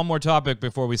talk about one more topic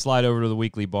before we slide over to the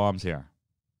weekly bombs here.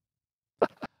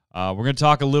 We're going to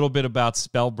talk a little bit about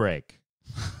Spellbreak.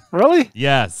 Really?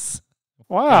 Yes.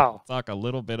 Wow. Talk a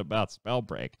little bit about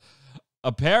Spellbreak.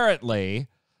 Apparently,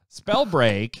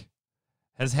 Spellbreak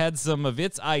has had some of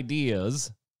its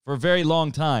ideas for a very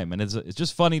long time, and it's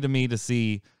just funny to me to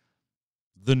see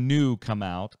the new come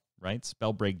out, right?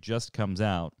 Spellbreak just comes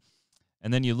out,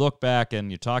 and then you look back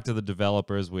and you talk to the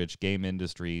developers, which Game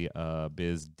Industry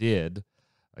Biz did,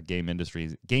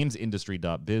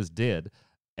 gamesindustry.biz did.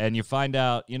 And you find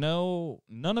out,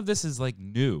 none of this is like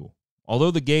new.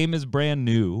 Although the game is brand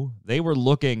new, they were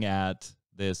looking at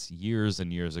this years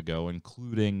and years ago,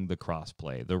 including the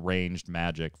crossplay, the ranged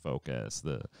magic focus.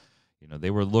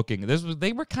 They were looking.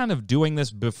 They were kind of doing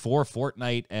this before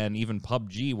Fortnite and even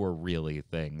PUBG were really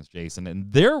things, Jason.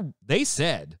 And they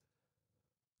said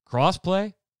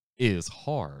crossplay is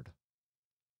hard.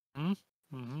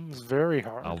 Mm-hmm. It's very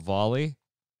hard. I'll volley.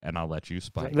 And I'll let you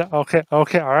spike. Okay. All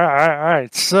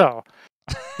right. So,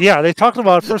 yeah, they talked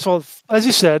about, first of all, as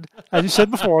you said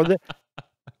before, the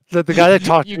guy that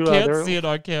talked to you can't see it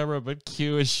on camera, but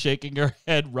Q is shaking her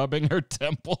head, rubbing her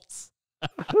temples,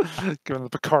 giving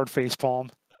the Picard facepalm.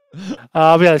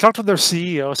 Yeah, they talked to their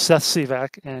CEO, Seth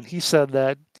Sivak, and he said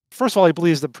that, first of all, he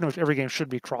believes that pretty much every game should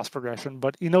be cross progression,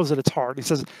 but he knows that it's hard. He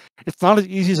says it's not as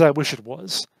easy as I wish it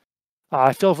was.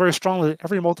 I feel very strongly that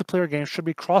every multiplayer game should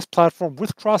be cross-platform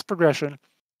with cross-progression,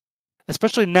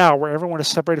 especially now where everyone is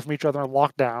separated from each other and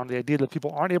locked down. The idea that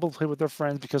people aren't able to play with their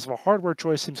friends because of a hardware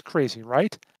choice seems crazy,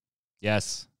 right?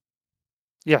 Yes.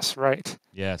 Yes, right.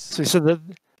 Yes. So he said that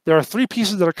there are 3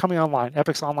 pieces that are coming online,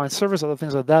 Epic's online service, other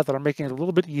things like that are making it a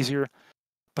little bit easier,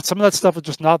 but some of that stuff is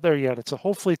just not there yet. It's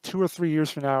hopefully 2 or 3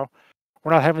 years from now,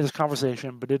 we're not having this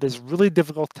conversation, but it is really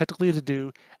difficult technically to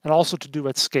do and also to do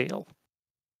at scale.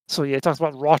 So yeah, it talks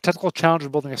about raw technical challenges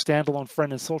of building a standalone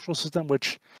friend and social system,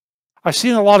 which I've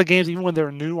seen in a lot of games, even when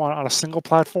they're new on a single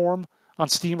platform, on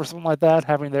Steam or something like that,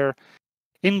 having their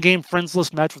in-game friends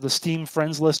list match with the Steam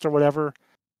friends list or whatever.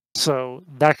 So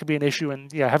that could be an issue.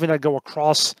 And yeah, having that go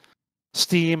across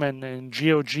Steam and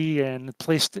GOG and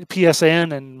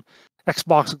PSN and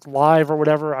Xbox Live or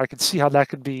whatever, I could see how that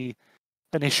could be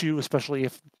an issue, especially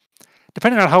if,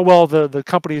 depending on how well the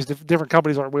different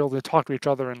companies are able to talk to each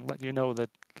other and let you know that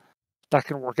that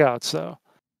can work out. So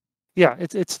yeah,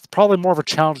 it's probably more of a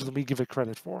challenge than we give it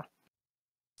credit for.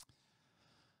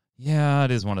 Yeah,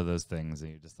 it is one of those things that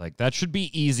you're just like, that should be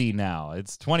easy now.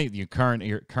 It's your current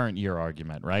year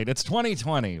argument, right? It's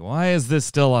 2020. Why is this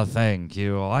still a thing,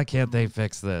 Q? Why can't they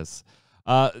fix this?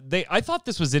 I thought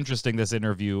this was interesting, this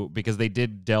interview, because they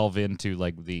did delve into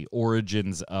like the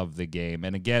origins of the game.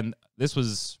 And again, this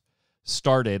was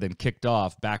started and kicked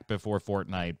off back before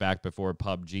Fortnite, back before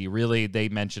PUBG. Really, they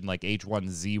mentioned like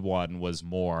H1Z1 was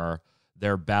more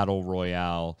their battle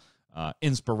royale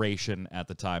inspiration at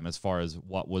the time as far as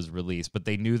what was released, but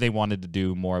they knew they wanted to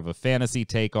do more of a fantasy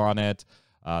take on it.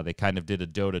 They kind of did a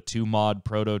Dota 2 mod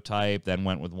prototype, then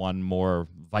went with one more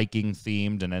Viking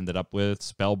themed and ended up with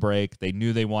Spellbreak. They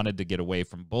knew they wanted to get away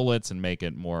from bullets and make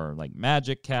it more like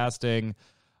magic casting.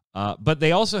 But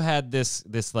they also had this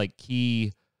like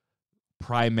key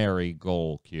primary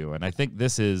goal, Q, and I think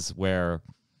this is where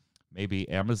maybe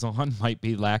Amazon might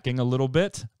be lacking a little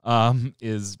bit,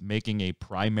 is making a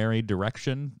primary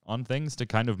direction on things to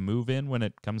kind of move in when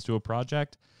it comes to a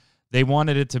project. They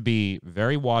wanted it to be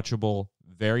very watchable,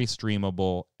 very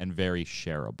streamable, and very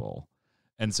shareable.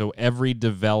 And so every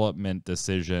development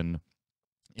decision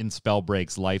in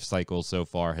Spellbreak's life cycle so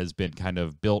far has been kind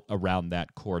of built around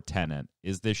that core tenet.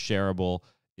 Is this shareable?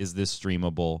 Is this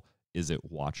streamable? Is it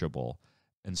watchable?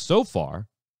 And so far,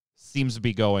 seems to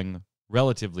be going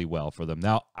relatively well for them.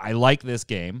 Now, I like this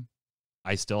game.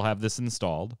 I still have this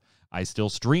installed. I still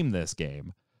stream this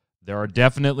game. There are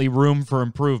definitely room for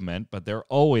improvement, but there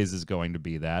always is going to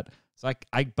be that. So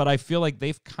but I feel like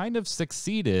they've kind of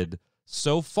succeeded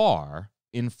so far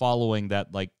in following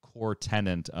that like core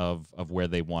tenet of where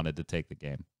they wanted to take the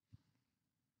game.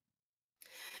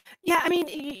 Yeah, I mean,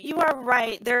 you are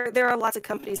right. There are lots of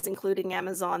companies, including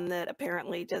Amazon, that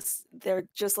apparently they're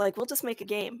just like, we'll just make a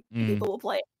game. People will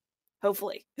play it,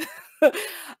 hopefully.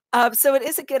 So it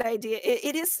is a good idea.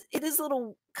 It is a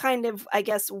little kind of, I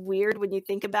guess, weird when you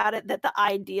think about it, that the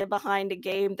idea behind a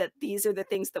game, that these are the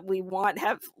things that we want,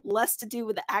 have less to do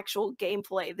with the actual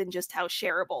gameplay than just how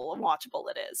shareable and watchable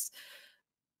it is.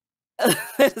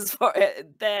 As far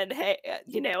then, hey,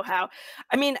 how,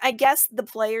 I mean, I guess the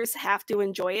players have to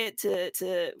enjoy it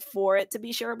for it to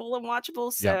be shareable and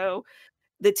watchable. Yep. So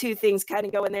the two things kind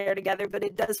of go in there together, but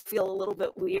it does feel a little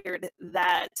bit weird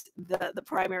that the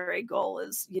primary goal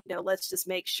is, let's just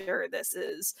make sure this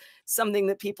is something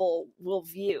that people will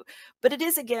view. But it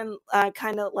is, again,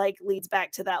 kind of like leads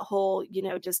back to that whole,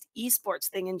 just esports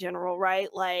thing in general, right?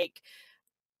 Like,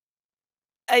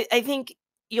 I think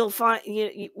you'll find,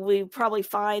 we probably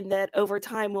find that over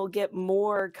time we'll get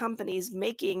more companies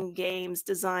making games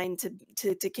designed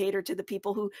to cater to the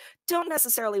people who don't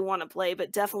necessarily want to play,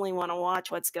 but definitely want to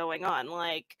watch what's going on.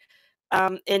 Like,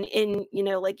 and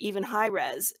like even High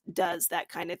Res does that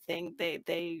kind of thing.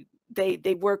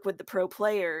 They work with the pro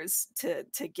players to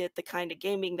get the kind of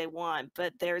gaming they want,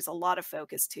 but there's a lot of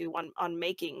focus too on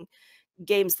making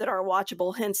games that are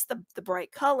watchable, hence the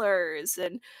bright colors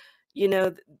and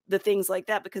the things like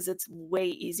that, because it's way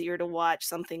easier to watch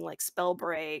something like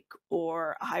Spellbreak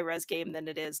or a high-res game than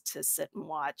it is to sit and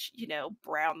watch,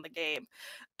 Brown the game.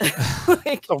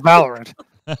 Like, So Valorant.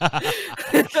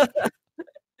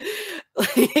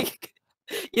 like,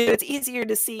 it's easier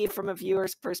to see from a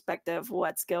viewer's perspective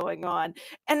what's going on.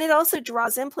 And it also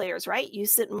draws in players, right? You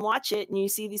sit and watch it and you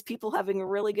see these people having a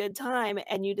really good time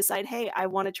and you decide, hey, I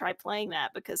want to try playing that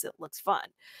because it looks fun.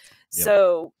 Yep.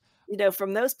 So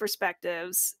from those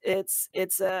perspectives, it's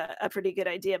a pretty good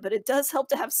idea, but it does help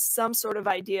to have some sort of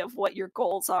idea of what your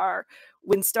goals are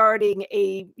when starting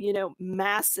a,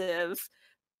 massive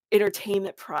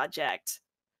entertainment project.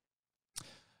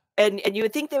 And you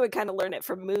would think they would kind of learn it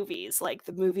from movies. Like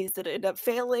the movies that end up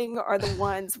failing are the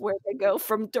ones where they go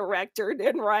from director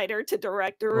and writer to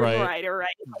director and writer,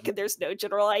 right? Like there's no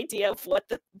general idea of what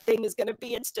the thing is going to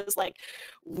be. It's just like,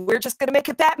 we're just going to make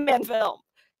a Batman film.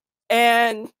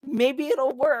 And maybe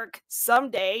it'll work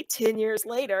someday, 10 years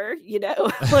later,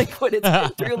 like when it's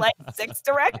been through like 6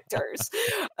 directors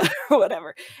or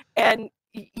whatever. And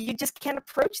you just can't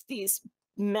approach these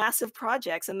massive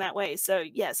projects in that way. So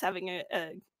yes, having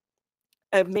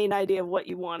a main idea of what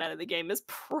you want out of the game is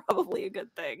probably a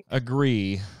good thing.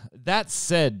 Agree. That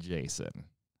said, Jason,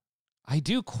 I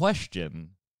do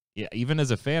question, even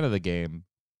as a fan of the game,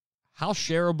 how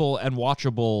shareable and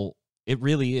watchable it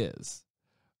really is.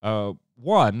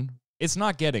 One, it's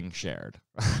not getting shared.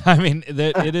 I mean,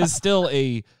 it is still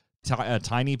a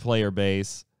tiny player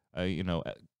base,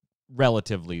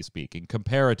 relatively speaking,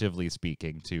 comparatively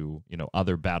speaking to,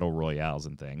 other battle royales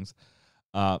and things.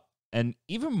 And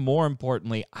even more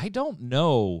importantly, I don't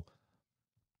know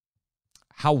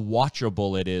how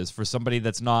watchable it is for somebody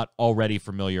that's not already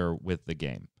familiar with the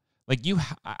game. Like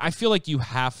I feel like you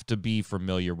have to be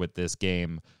familiar with this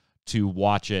game to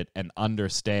watch it and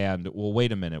understand, well,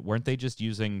 wait a minute, weren't they just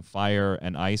using fire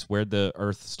and ice? Where'd the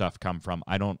earth stuff come from?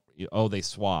 They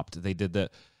swapped. They did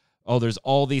there's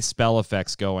all these spell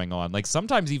effects going on. Like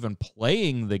sometimes even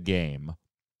playing the game,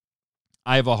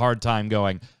 I have a hard time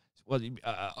going, well,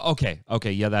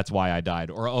 okay, yeah, that's why I died.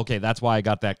 Or, okay, that's why I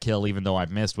got that kill even though I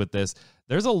missed with this.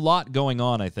 There's a lot going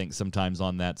on, I think, sometimes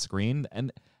on that screen.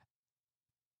 And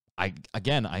I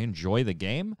enjoy the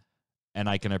game. And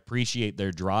I can appreciate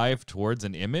their drive towards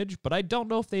an image, but I don't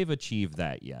know if they've achieved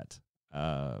that yet,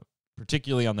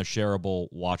 particularly on the shareable,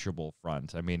 watchable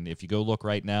front. I mean, if you go look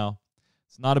right now,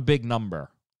 it's not a big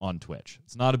number on Twitch.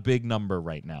 It's not a big number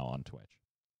right now on Twitch.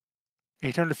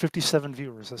 857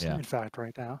 viewers, in fact,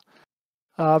 right now.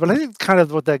 But I think kind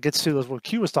of what that gets to is what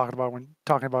Q was talking about when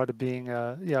talking about it being,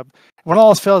 when all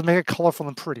else fails, make it colorful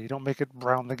and pretty. Don't make it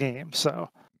brown the game. So...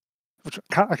 which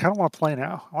I kind of want to play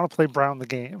now. I want to play Brown the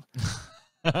game.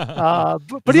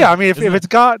 But yeah, I mean, if it's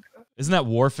got... Isn't that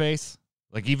Warface?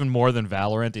 Like, even more than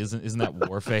Valorant, isn't that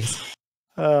Warface?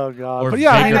 Oh, God. Or but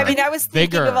yeah, Vigor, I mean, I was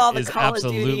thinking of all the is Call of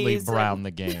absolutely Duties Brown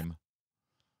the game.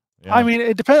 Yeah. I mean,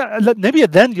 it depends. Maybe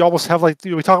then you almost have, like,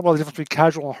 we talk about the difference between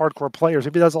casual and hardcore players.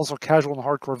 Maybe that's also casual and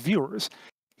hardcore viewers.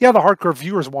 Yeah, the hardcore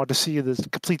viewers want to see the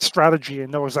complete strategy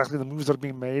and know exactly the moves that are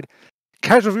being made.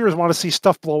 Casual viewers want to see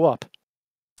stuff blow up.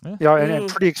 Yeah,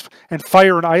 and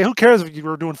fire and ice. Who cares if you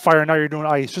were doing fire and now you're doing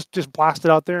ice? Just blast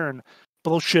it out there and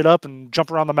blow shit up and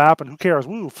jump around the map, and who cares?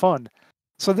 Woo, fun.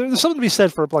 So there's something to be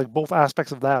said for like both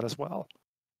aspects of that as well.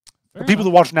 People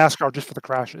who watch NASCAR just for the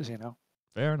crashes,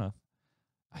 Fair enough.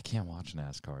 I can't watch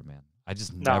NASCAR, man. I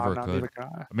just never could.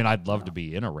 I mean, I'd love to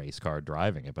be in a race car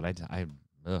driving it, but I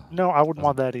wouldn't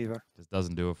want that either. Just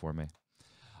doesn't do it for me.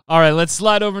 All right, let's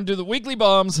slide over and do the weekly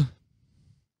bombs.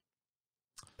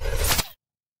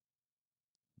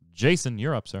 Jason,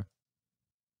 you're up, sir.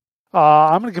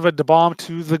 I'm going to give a bomb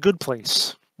to The Good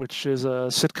Place, which is a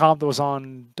sitcom that was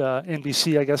on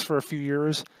NBC, I guess, for a few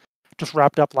years. Just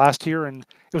wrapped up last year, and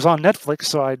it was on Netflix.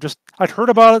 So I'd heard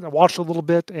about it, I watched a little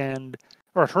bit,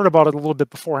 or I'd heard about it a little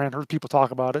bit beforehand, heard people talk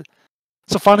about it.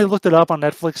 So finally looked it up on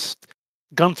Netflix,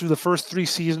 gunned through the first 3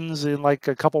 seasons in like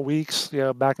a couple weeks,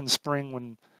 back in the spring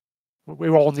when we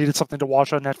all needed something to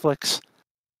watch on Netflix.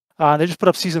 They just put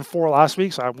up season 4 last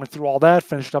week, so I went through all that,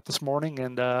 finished up this morning,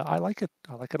 and I like it.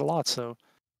 I like it a lot. So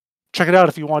check it out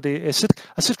if you want a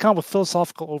sitcom with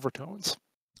philosophical overtones.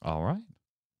 All right.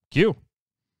 Q.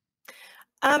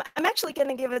 I'm actually going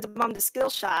to give it a bomb to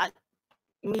Skillshot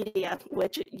Media,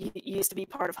 which used to be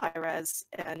part of High Res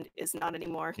and is not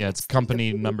anymore. Yeah, it's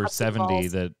company number 70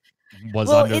 that was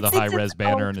under the High Res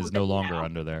banner and is no longer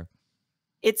under there.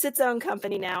 It's its own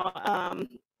company now.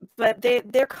 But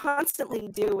they're constantly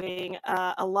doing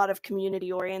a lot of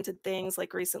community-oriented things.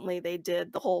 Like recently, they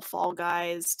did the whole Fall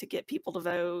Guys to get people to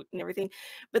vote and everything.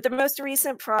 But the most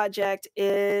recent project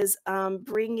is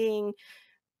bringing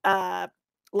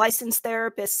licensed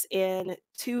therapists in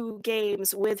to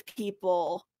games with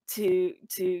people to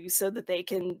so that they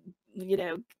can,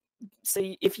 so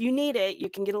if you need it, you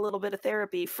can get a little bit of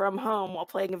therapy from home while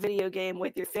playing a video game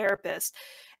with your therapist.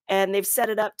 And they've set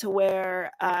it up to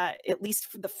where, at least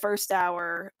for the first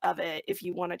hour of it, if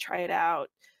you want to try it out,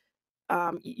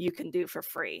 you can do for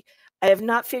free. I have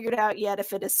not figured out yet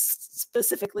if it is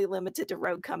specifically limited to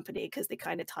Rogue Company, because they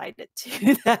kind of tied it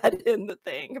to that in the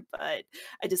thing. But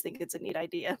I just think it's a neat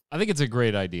idea. I think it's a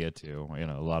great idea, too.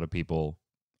 A lot of people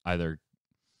either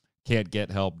can't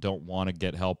get help, don't want to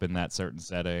get help in that certain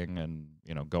setting, and,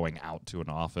 going out to an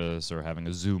office or having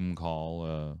a Zoom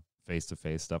call,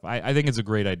 face-to-face stuff. I think it's a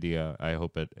great idea. I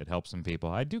hope it helps some people.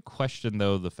 I do question,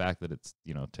 though, the fact that it's,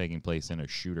 taking place in a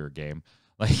shooter game.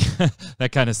 Like,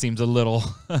 that kind of seems a little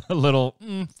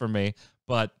for me.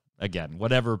 But, again,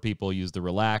 whatever people use to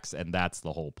relax, and that's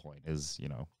the whole point, is,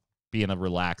 be in a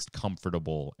relaxed,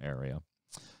 comfortable area.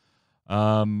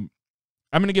 I'm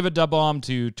going to give a dub bomb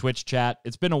to Twitch chat.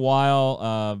 It's been a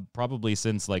while, probably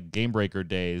since, like, Game Breaker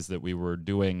days that we were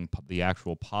doing the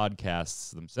actual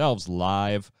podcasts themselves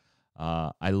live.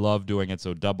 I love doing it,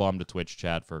 so dub bomb to Twitch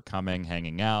chat for coming,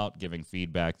 hanging out, giving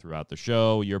feedback throughout the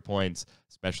show, your points.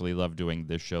 Especially love doing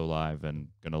this show live, and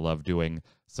going to love doing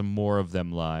some more of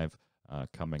them live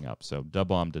coming up. So dub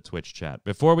bomb to Twitch chat.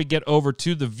 Before we get over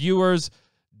to the viewers,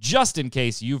 just in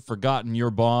case you've forgotten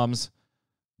your bombs,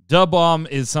 da bomb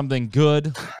is something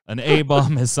good. An A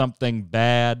bomb is something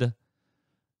bad.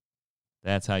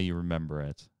 That's how you remember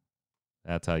it.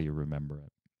 That's how you remember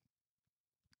it.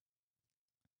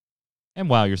 And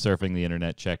while you're surfing the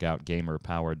internet, check out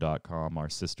gamerpower.com, our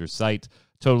sister site.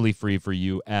 Totally free for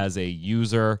you as a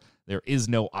user. There is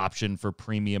no option for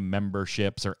premium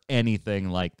memberships or anything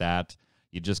like that.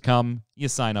 You just come, you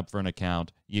sign up for an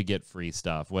account, you get free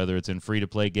stuff, whether it's in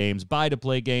free-to-play games,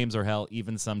 buy-to-play games, or hell,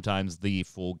 even sometimes the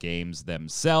full games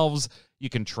themselves. You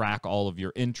can track all of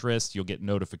your interests. You'll get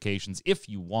notifications if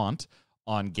you want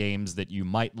on games that you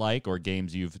might like or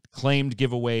games you've claimed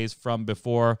giveaways from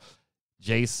before.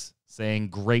 Jace saying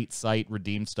great site,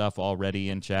 redeemed stuff already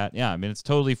in chat. Yeah, I mean, it's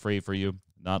totally free for you.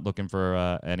 Not looking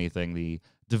for anything. The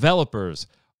developers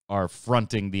are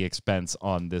fronting the expense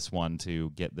on this one to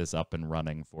get this up and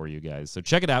running for you guys. So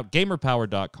check it out,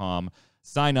 gamerpower.com.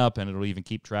 Sign up, and it'll even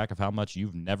keep track of how much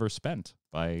you've never spent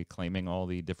by claiming all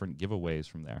the different giveaways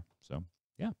from there. So,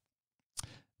 yeah.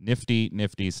 Nifty,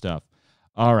 nifty stuff.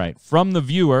 All right. From the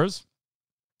viewers,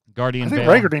 Guardian I think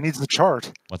Vale. Ragerty needs the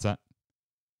chart. What's that?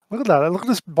 Look at that. Look at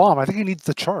this bomb. I think he needs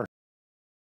the chart.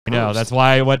 I know. That's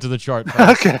why I went to the chart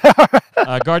first. Okay.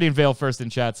 Guardian Vale first in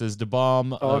chat says,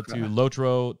 "Da-bomb Okay. to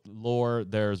Lotro lore.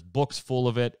 There's books full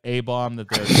of it. A-bomb that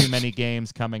there are too many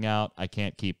games coming out. I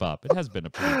can't keep up." It has been a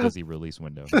pretty busy release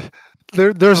window.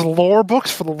 There's lore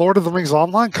books for the Lord of the Rings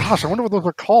online. Gosh, I wonder what those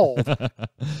are called. I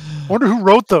wonder who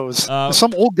wrote those.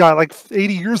 Some old guy like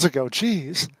 80 years ago.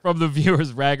 Jeez. From the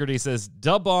viewers, Raggerty says,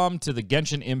 "Da-bomb to the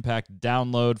Genshin Impact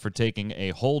download for taking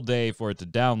a whole day for it to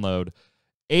download.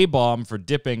 A-bomb for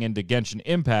dipping into Genshin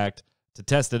Impact to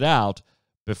test it out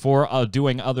before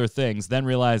doing other things, then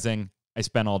realizing I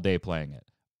spent all day playing it."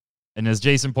 And as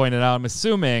Jason pointed out, I'm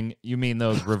assuming you mean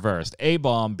those reversed.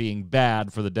 A-bomb being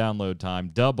bad for the download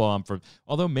time, da-bomb for...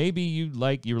 Although maybe you're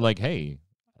like, hey,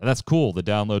 that's cool, the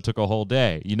download took a whole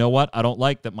day. You know what? I don't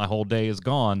like that my whole day is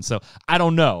gone, so I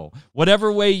don't know.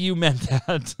 Whatever way you meant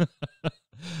that.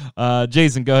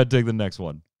 Jason, go ahead, take the next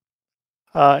one.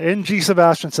 NG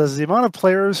Sebastian says the amount of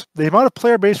player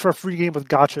base for a free game with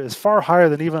gacha is far higher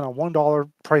than even a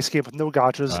 $1 price game with no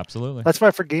gachas. Absolutely. That's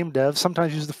why for game devs,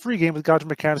 sometimes use the free game with gacha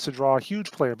mechanics to draw a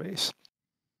huge player base.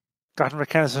 Gacha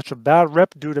mechanics is such a bad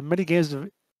rep due to many game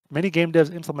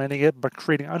devs implementing it, but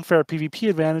creating unfair PvP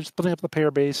advantage, splitting up the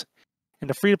player base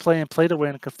into free-to-play and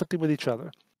play-to-win, conflicting with each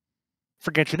other.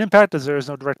 For Genshin Impact, as there is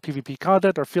no direct PvP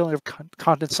content or feeling of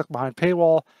content stuck behind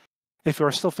paywall, if you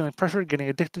are still feeling pressured, getting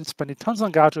addicted, spending tons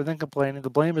on gacha, and then complaining, the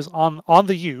blame is on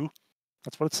the you.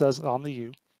 That's what it says, on the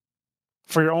you,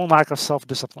 for your own lack of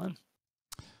self-discipline.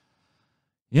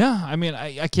 Yeah, I mean,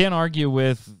 I can't argue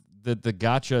with that. The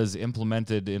gacha is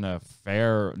implemented in a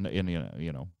fair,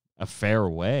 a fair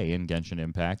way in Genshin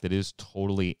Impact. It is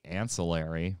totally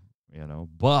ancillary,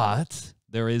 but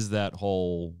there is that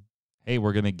whole, hey,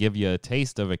 we're going to give you a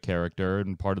taste of a character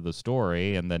and part of the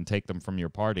story and then take them from your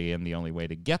party, and the only way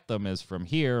to get them is from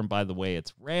here, and by the way,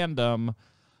 it's random.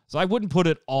 So I wouldn't put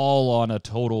it all on a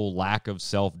total lack of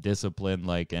self-discipline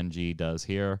like NG does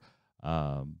here.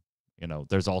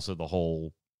 There's also the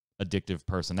whole addictive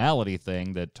personality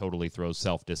thing that totally throws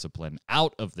self-discipline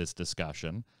out of this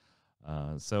discussion.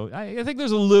 So I think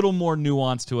there's a little more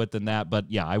nuance to it than that, but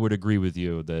yeah, I would agree with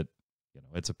you that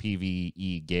it's a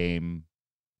PvE game.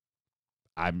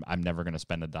 I'm never going to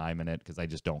spend a dime in it because I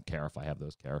just don't care if I have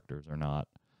those characters or not.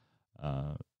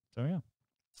 So, yeah.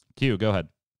 Q, go ahead.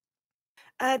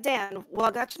 Dan,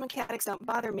 while gacha mechanics don't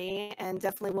bother me and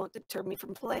definitely won't deter me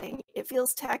from playing, it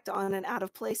feels tacked on and out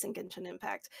of place in Genshin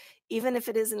Impact, even if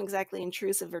it isn't exactly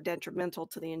intrusive or detrimental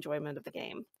to the enjoyment of the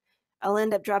game. I'll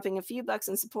end up dropping a few bucks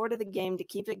in support of the game to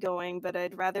keep it going, but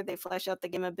I'd rather they flesh out the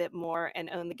game a bit more and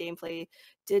own the gameplay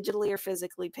digitally or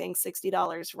physically, paying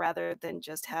 $60 rather than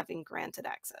just having granted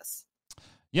access.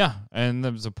 Yeah, and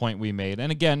there was a point we made.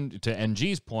 And again, to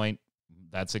NG's point,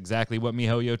 that's exactly what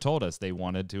MiHoYo told us. They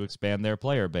wanted to expand their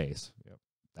player base.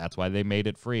 That's why they made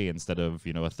it free instead of, a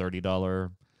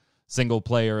 $30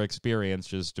 single-player experience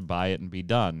just to buy it and be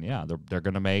done. Yeah, they're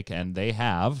going to make, and they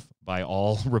have, by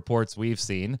all reports we've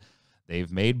seen,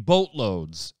 they've made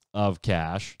boatloads of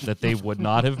cash that they would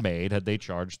not have made had they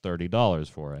charged $30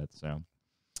 for it. So,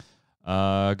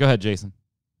 go ahead, Jason.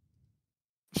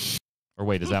 Or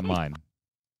wait, is that mine?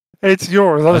 It's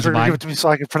yours. I was going to mine? give it to me so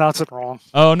I can pronounce it wrong.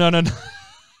 Oh, no.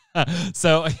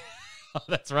 So,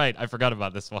 that's right. I forgot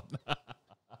about this one.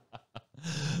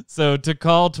 So, to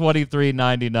call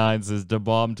 2399 says,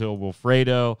 "Da-bomb to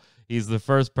Wilfredo. He's the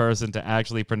first person to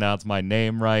actually pronounce my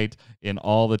name right in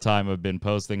all the time I've been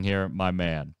posting here. My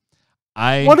man."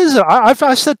 What is it?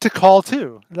 I said to call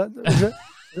too. Is it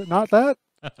not that?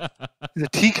 Is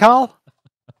it Tikal?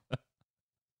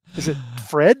 Is it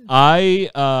Fred? I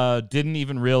didn't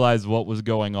even realize what was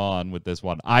going on with this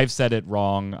one. I've said it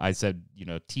wrong. I said,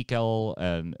 Tikal,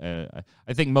 and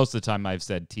I think most of the time I've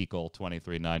said Tikal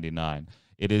 23.99.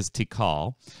 It is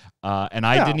Tikal. And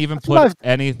I didn't even put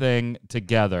anything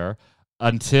together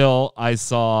until I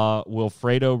saw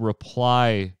Wilfredo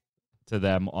reply to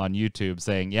them on YouTube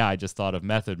saying, yeah, I just thought of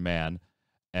Method Man.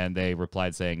 And they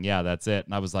replied saying, yeah, that's it.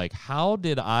 And I was like, how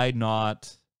did I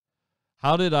not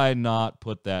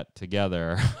put that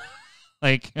together?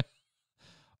 Like,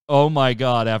 oh my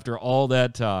God, after all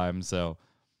that time. So,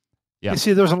 yeah. You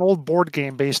see, there's an old board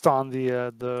game based on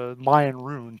the Mayan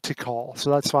rune Tikal. So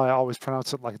that's why I always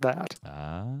pronounce it like that.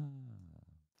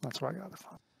 That's where I got it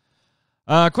from.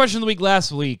 Question of the week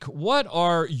last week. What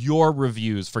are your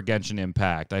reviews for Genshin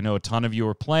Impact? I know a ton of you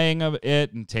are playing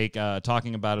it and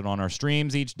talking about it on our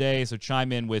streams each day, so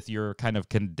chime in with your kind of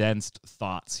condensed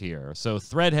thoughts here. So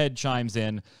Threadhead chimes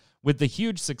in, with the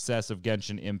huge success of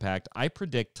Genshin Impact, I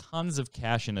predict tons of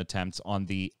cash-in attempts on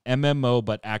the MMO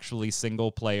but actually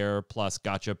single-player plus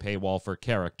gacha paywall for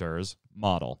characters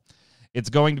model. It's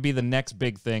going to be the next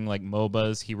big thing like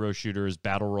MOBAs, hero shooters,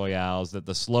 battle royales that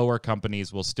the slower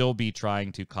companies will still be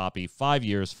trying to copy 5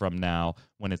 years from now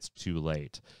when it's too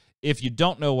late. If you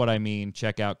don't know what I mean,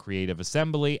 check out Creative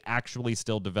Assembly, actually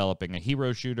still developing a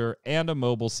hero shooter and a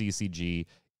mobile CCG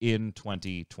in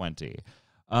 2020.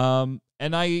 And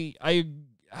I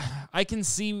can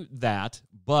see that,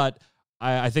 but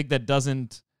I think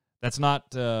that's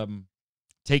not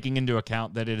taking into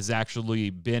account that it has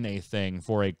actually been a thing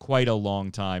for quite a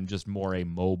long time, just more a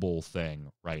mobile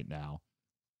thing right now.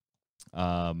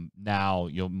 Now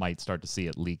you might start to see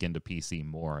it leak into PC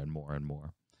more and more and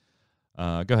more.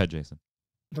 Go ahead, Jason.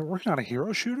 They're working on a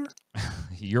hero shooter?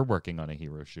 You're working on a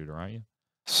hero shooter, aren't you?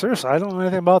 Seriously, I don't know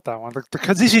anything about that one. The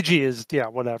CCG is,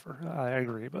 whatever. I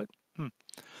agree, but...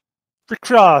 Rick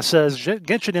Shaw says,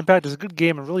 Genshin Impact is a good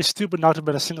game and really stupid not to have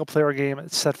been a single-player game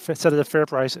set at a fair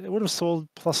price. It would have sold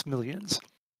plus millions.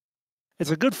 It's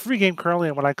a good free game currently,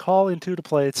 and when I call into to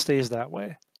play, it stays that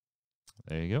way.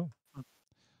 There you go.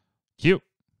 Cute.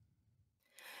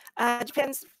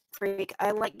 Japan's freak.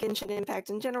 I like Genshin Impact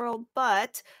in general,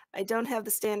 but I don't have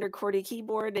the standard QWERTY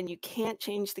keyboard, and you can't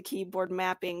change the keyboard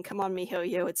mapping. Come on,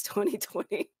 MiHoYo, it's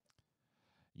 2020.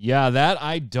 Yeah, that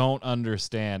I don't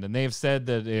understand. And they've said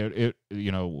that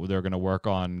they're going to work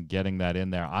on getting that in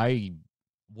there. I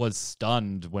was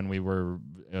stunned when we were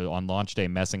on launch day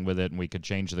messing with it and we could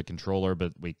change the controller,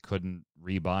 but we couldn't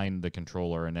rebind the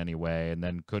controller in any way and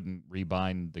then couldn't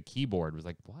rebind the keyboard. It was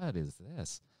like, what is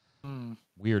this?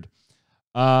 Weird.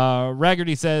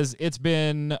 Raggerty says,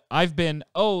 I've been,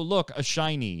 look, a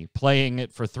shiny, playing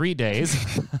it for 3 days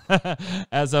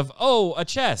as of, a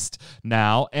chest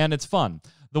now, and it's fun.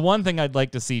 The one thing I'd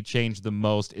like to see change the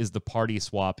most is the party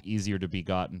swap easier to be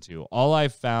gotten to. All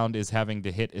I've found is having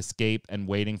to hit escape and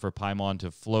waiting for Paimon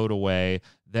to float away,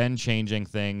 then changing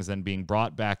things and being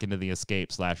brought back into the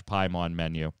escape/Paimon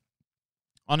menu.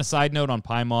 On a side note on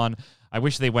Paimon, I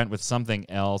wish they went with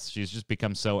something else. She's just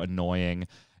become so annoying.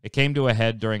 It came to a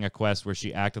head during a quest where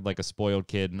she acted like a spoiled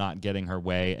kid, not getting her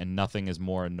way, and nothing is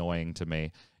more annoying to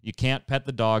me. You can't pet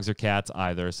the dogs or cats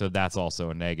either, so that's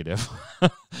also a negative.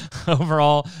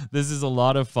 Overall, this is a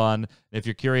lot of fun. If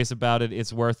you're curious about it,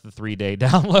 it's worth the 3-day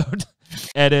download.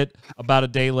 Edit. About a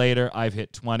day later, I've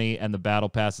hit 20, and the battle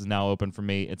pass is now open for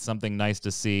me. It's something nice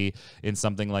to see in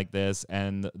something like this,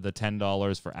 and the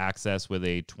 $10 for access with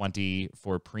a $20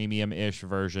 for premium-ish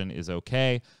version is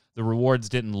okay. The rewards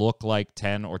didn't look like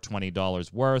 $10 or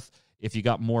 $20 worth. If you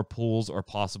got more pools or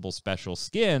possible special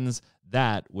skins,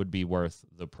 that would be worth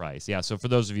the price. Yeah, so for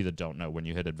those of you that don't know, when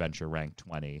you hit Adventure Rank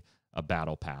 20, a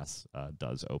Battle Pass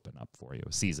does open up for you,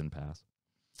 a Season Pass.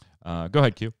 Go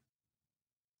ahead, Q.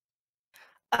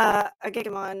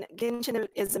 Gigamon, Genshin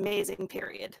is amazing,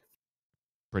 period.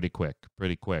 Pretty quick.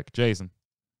 Jason.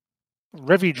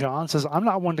 Revy John says, I'm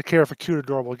not one to care for cute,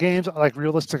 adorable games. I like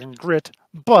realistic and grit,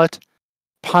 but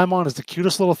Paimon is the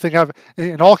cutest little thing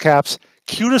in all caps,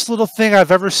 cutest little thing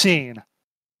I've ever seen.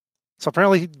 So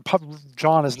apparently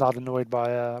John is not annoyed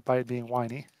by it being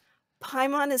whiny.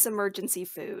 Paimon is emergency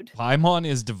food. Paimon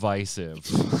is divisive.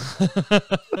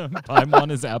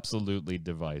 Paimon is absolutely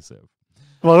divisive.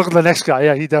 Well, look at the next guy.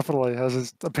 Yeah, he definitely has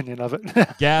his opinion of it.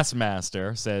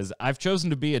 Gasmaster says, I've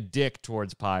chosen to be a dick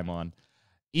towards Paimon,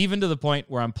 even to the point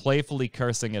where I'm playfully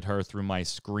cursing at her through my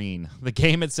screen. The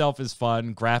game itself is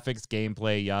fun, graphics,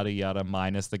 gameplay, yada yada,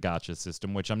 minus the gacha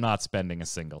system, which I'm not spending a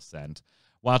single cent.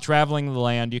 While traveling the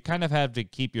land, you kind of have to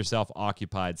keep yourself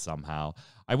occupied somehow.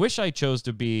 I wish I chose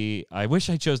to be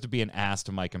an ass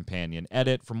to my companion.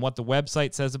 Edit, from what the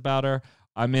website says about her,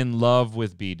 I'm in love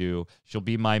with Bidoof. She'll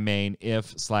be my main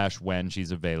if/when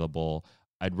she's available.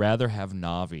 I'd rather have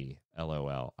Navi,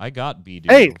 LOL. I got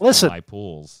Bidoof Hey, listen. for my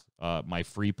pools, my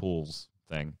free pools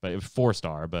thing. But it was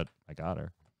 4-star, but I got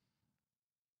her.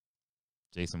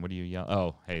 Jason, what do you yell?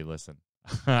 Oh, hey, listen.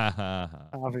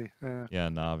 Navi, yeah. Yeah,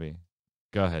 Navi.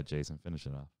 Go ahead, Jason. Finish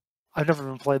it off. I've never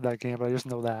even played that game, but I just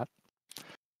know that.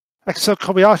 So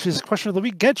Kobayashi's question of the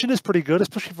week. Genshin is pretty good,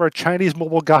 especially for a Chinese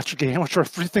mobile gacha game, which are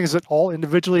 3 things that all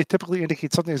individually typically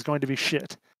indicate something is going to be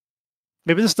shit.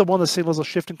 Maybe this is the one that signals a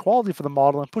shift in quality for the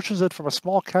model and pushes it from a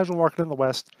small casual market in the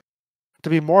West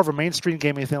to be more of a mainstream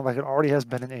gaming thing like it already has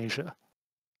been in Asia.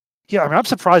 Yeah, I mean, I'm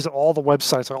surprised that all the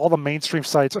websites, like all the mainstream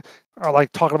sites, are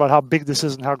like talking about how big this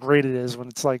is and how great it is. When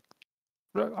it's like,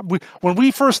 when we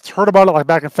first heard about it, like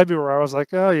back in February, I was like,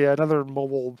 oh yeah, another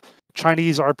mobile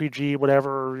Chinese RPG,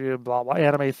 whatever, you know, blah blah,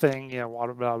 anime thing, you know, blah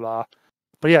blah blah.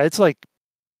 But yeah, it's like,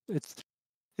 it's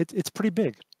pretty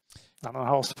big. I don't know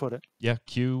how else to put it. Yeah,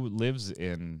 Q lives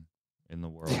in the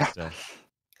world. Yeah. So.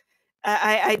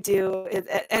 I do.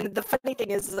 And the funny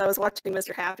thing is I was watching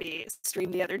Mr. Happy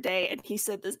stream the other day, and he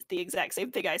said the exact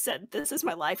same thing I said. This is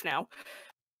my life now.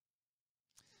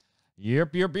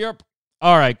 Yep.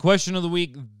 All right, question of the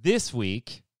week this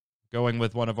week, going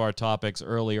with one of our topics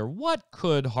earlier. What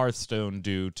could Hearthstone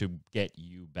do to get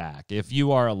you back? If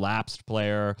you are a lapsed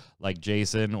player like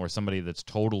Jason or somebody that's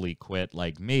totally quit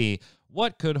like me,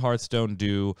 what could Hearthstone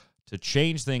do to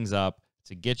change things up,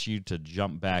 to get you to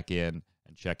jump back in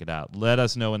and check it out? Let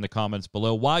us know in the comments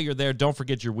below. While you're there, don't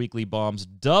forget your weekly bombs.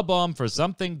 D-bomb for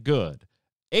something good.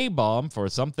 A-bomb for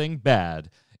something bad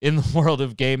in the world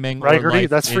of gaming or life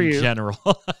that's for in you. general.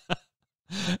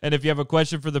 And if you have a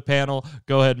question for the panel,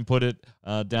 go ahead and put it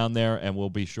down there, and we'll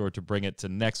be sure to bring it to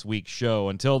next week's show.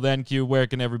 Until then, Q, where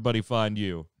can everybody find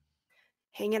you?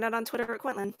 Hanging out on Twitter at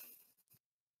Quentin.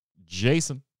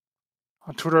 Jason.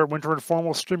 On Twitter at Winter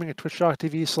Informal, streaming at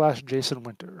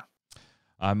twitch.tv/JasonWinter.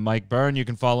 I'm Mike Byrne. You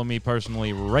can follow me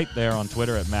personally right there on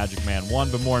Twitter at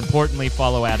magicman1. But more importantly,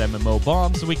 follow at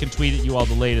MMOBomb so we can tweet at you all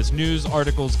the latest news,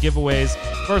 articles, giveaways,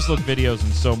 first look videos,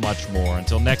 and so much more.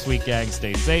 Until next week, gang,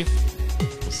 stay safe.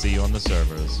 We'll see you on the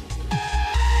servers.